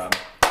survived. Good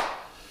job.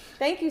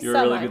 Thank you You're so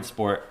a really much. good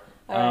sport.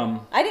 Right.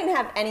 I didn't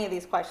have any of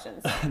these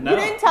questions. No, you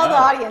didn't tell the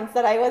audience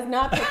that I was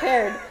not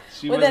prepared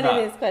with any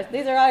of these questions.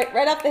 These are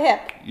right off the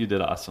hip. You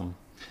did awesome.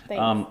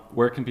 Thanks.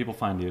 Where can people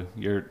find you?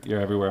 You're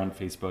everywhere on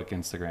Facebook,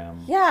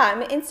 Instagram. Yeah,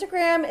 my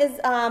Instagram is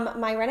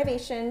my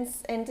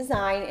renovations and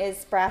design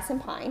is Brass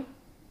and Pine.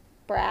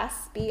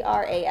 Brass,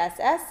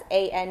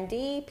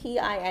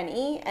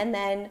 BRASSANDPINE, and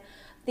then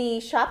the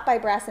shop by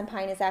Brass and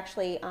Pine is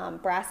actually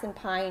Brass and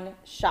Pine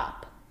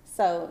Shop.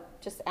 So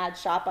just add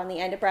shop on the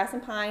end of Brass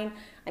and Pine.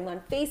 I'm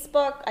on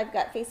Facebook. I've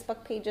got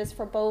Facebook pages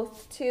for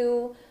both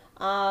too.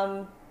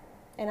 And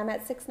I'm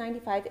at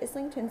 695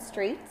 Islington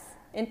Street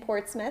in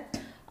Portsmouth,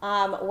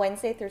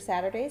 Wednesday through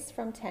Saturdays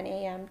from 10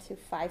 a.m. to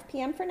 5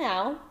 p.m. for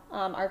now.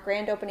 Our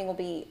grand opening will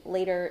be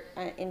later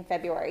in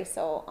February,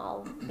 so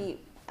I'll be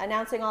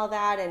announcing all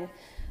that and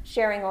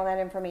sharing all that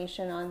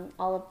information on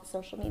all of the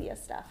social media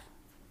stuff.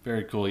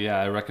 Very cool. Yeah,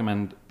 I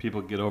recommend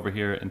people get over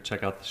here and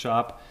check out the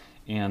shop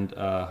and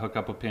hook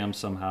up with Pam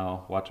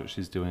somehow. Watch what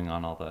she's doing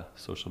on all the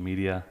social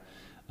media.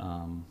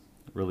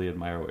 Really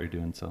admire what you're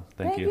doing, so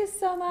thank you. Thank you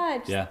so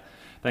much. Yeah.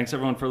 Thanks,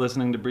 everyone, for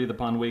listening to Breathe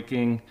Upon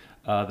Waking.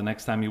 The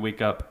next time you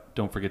wake up,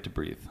 don't forget to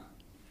breathe.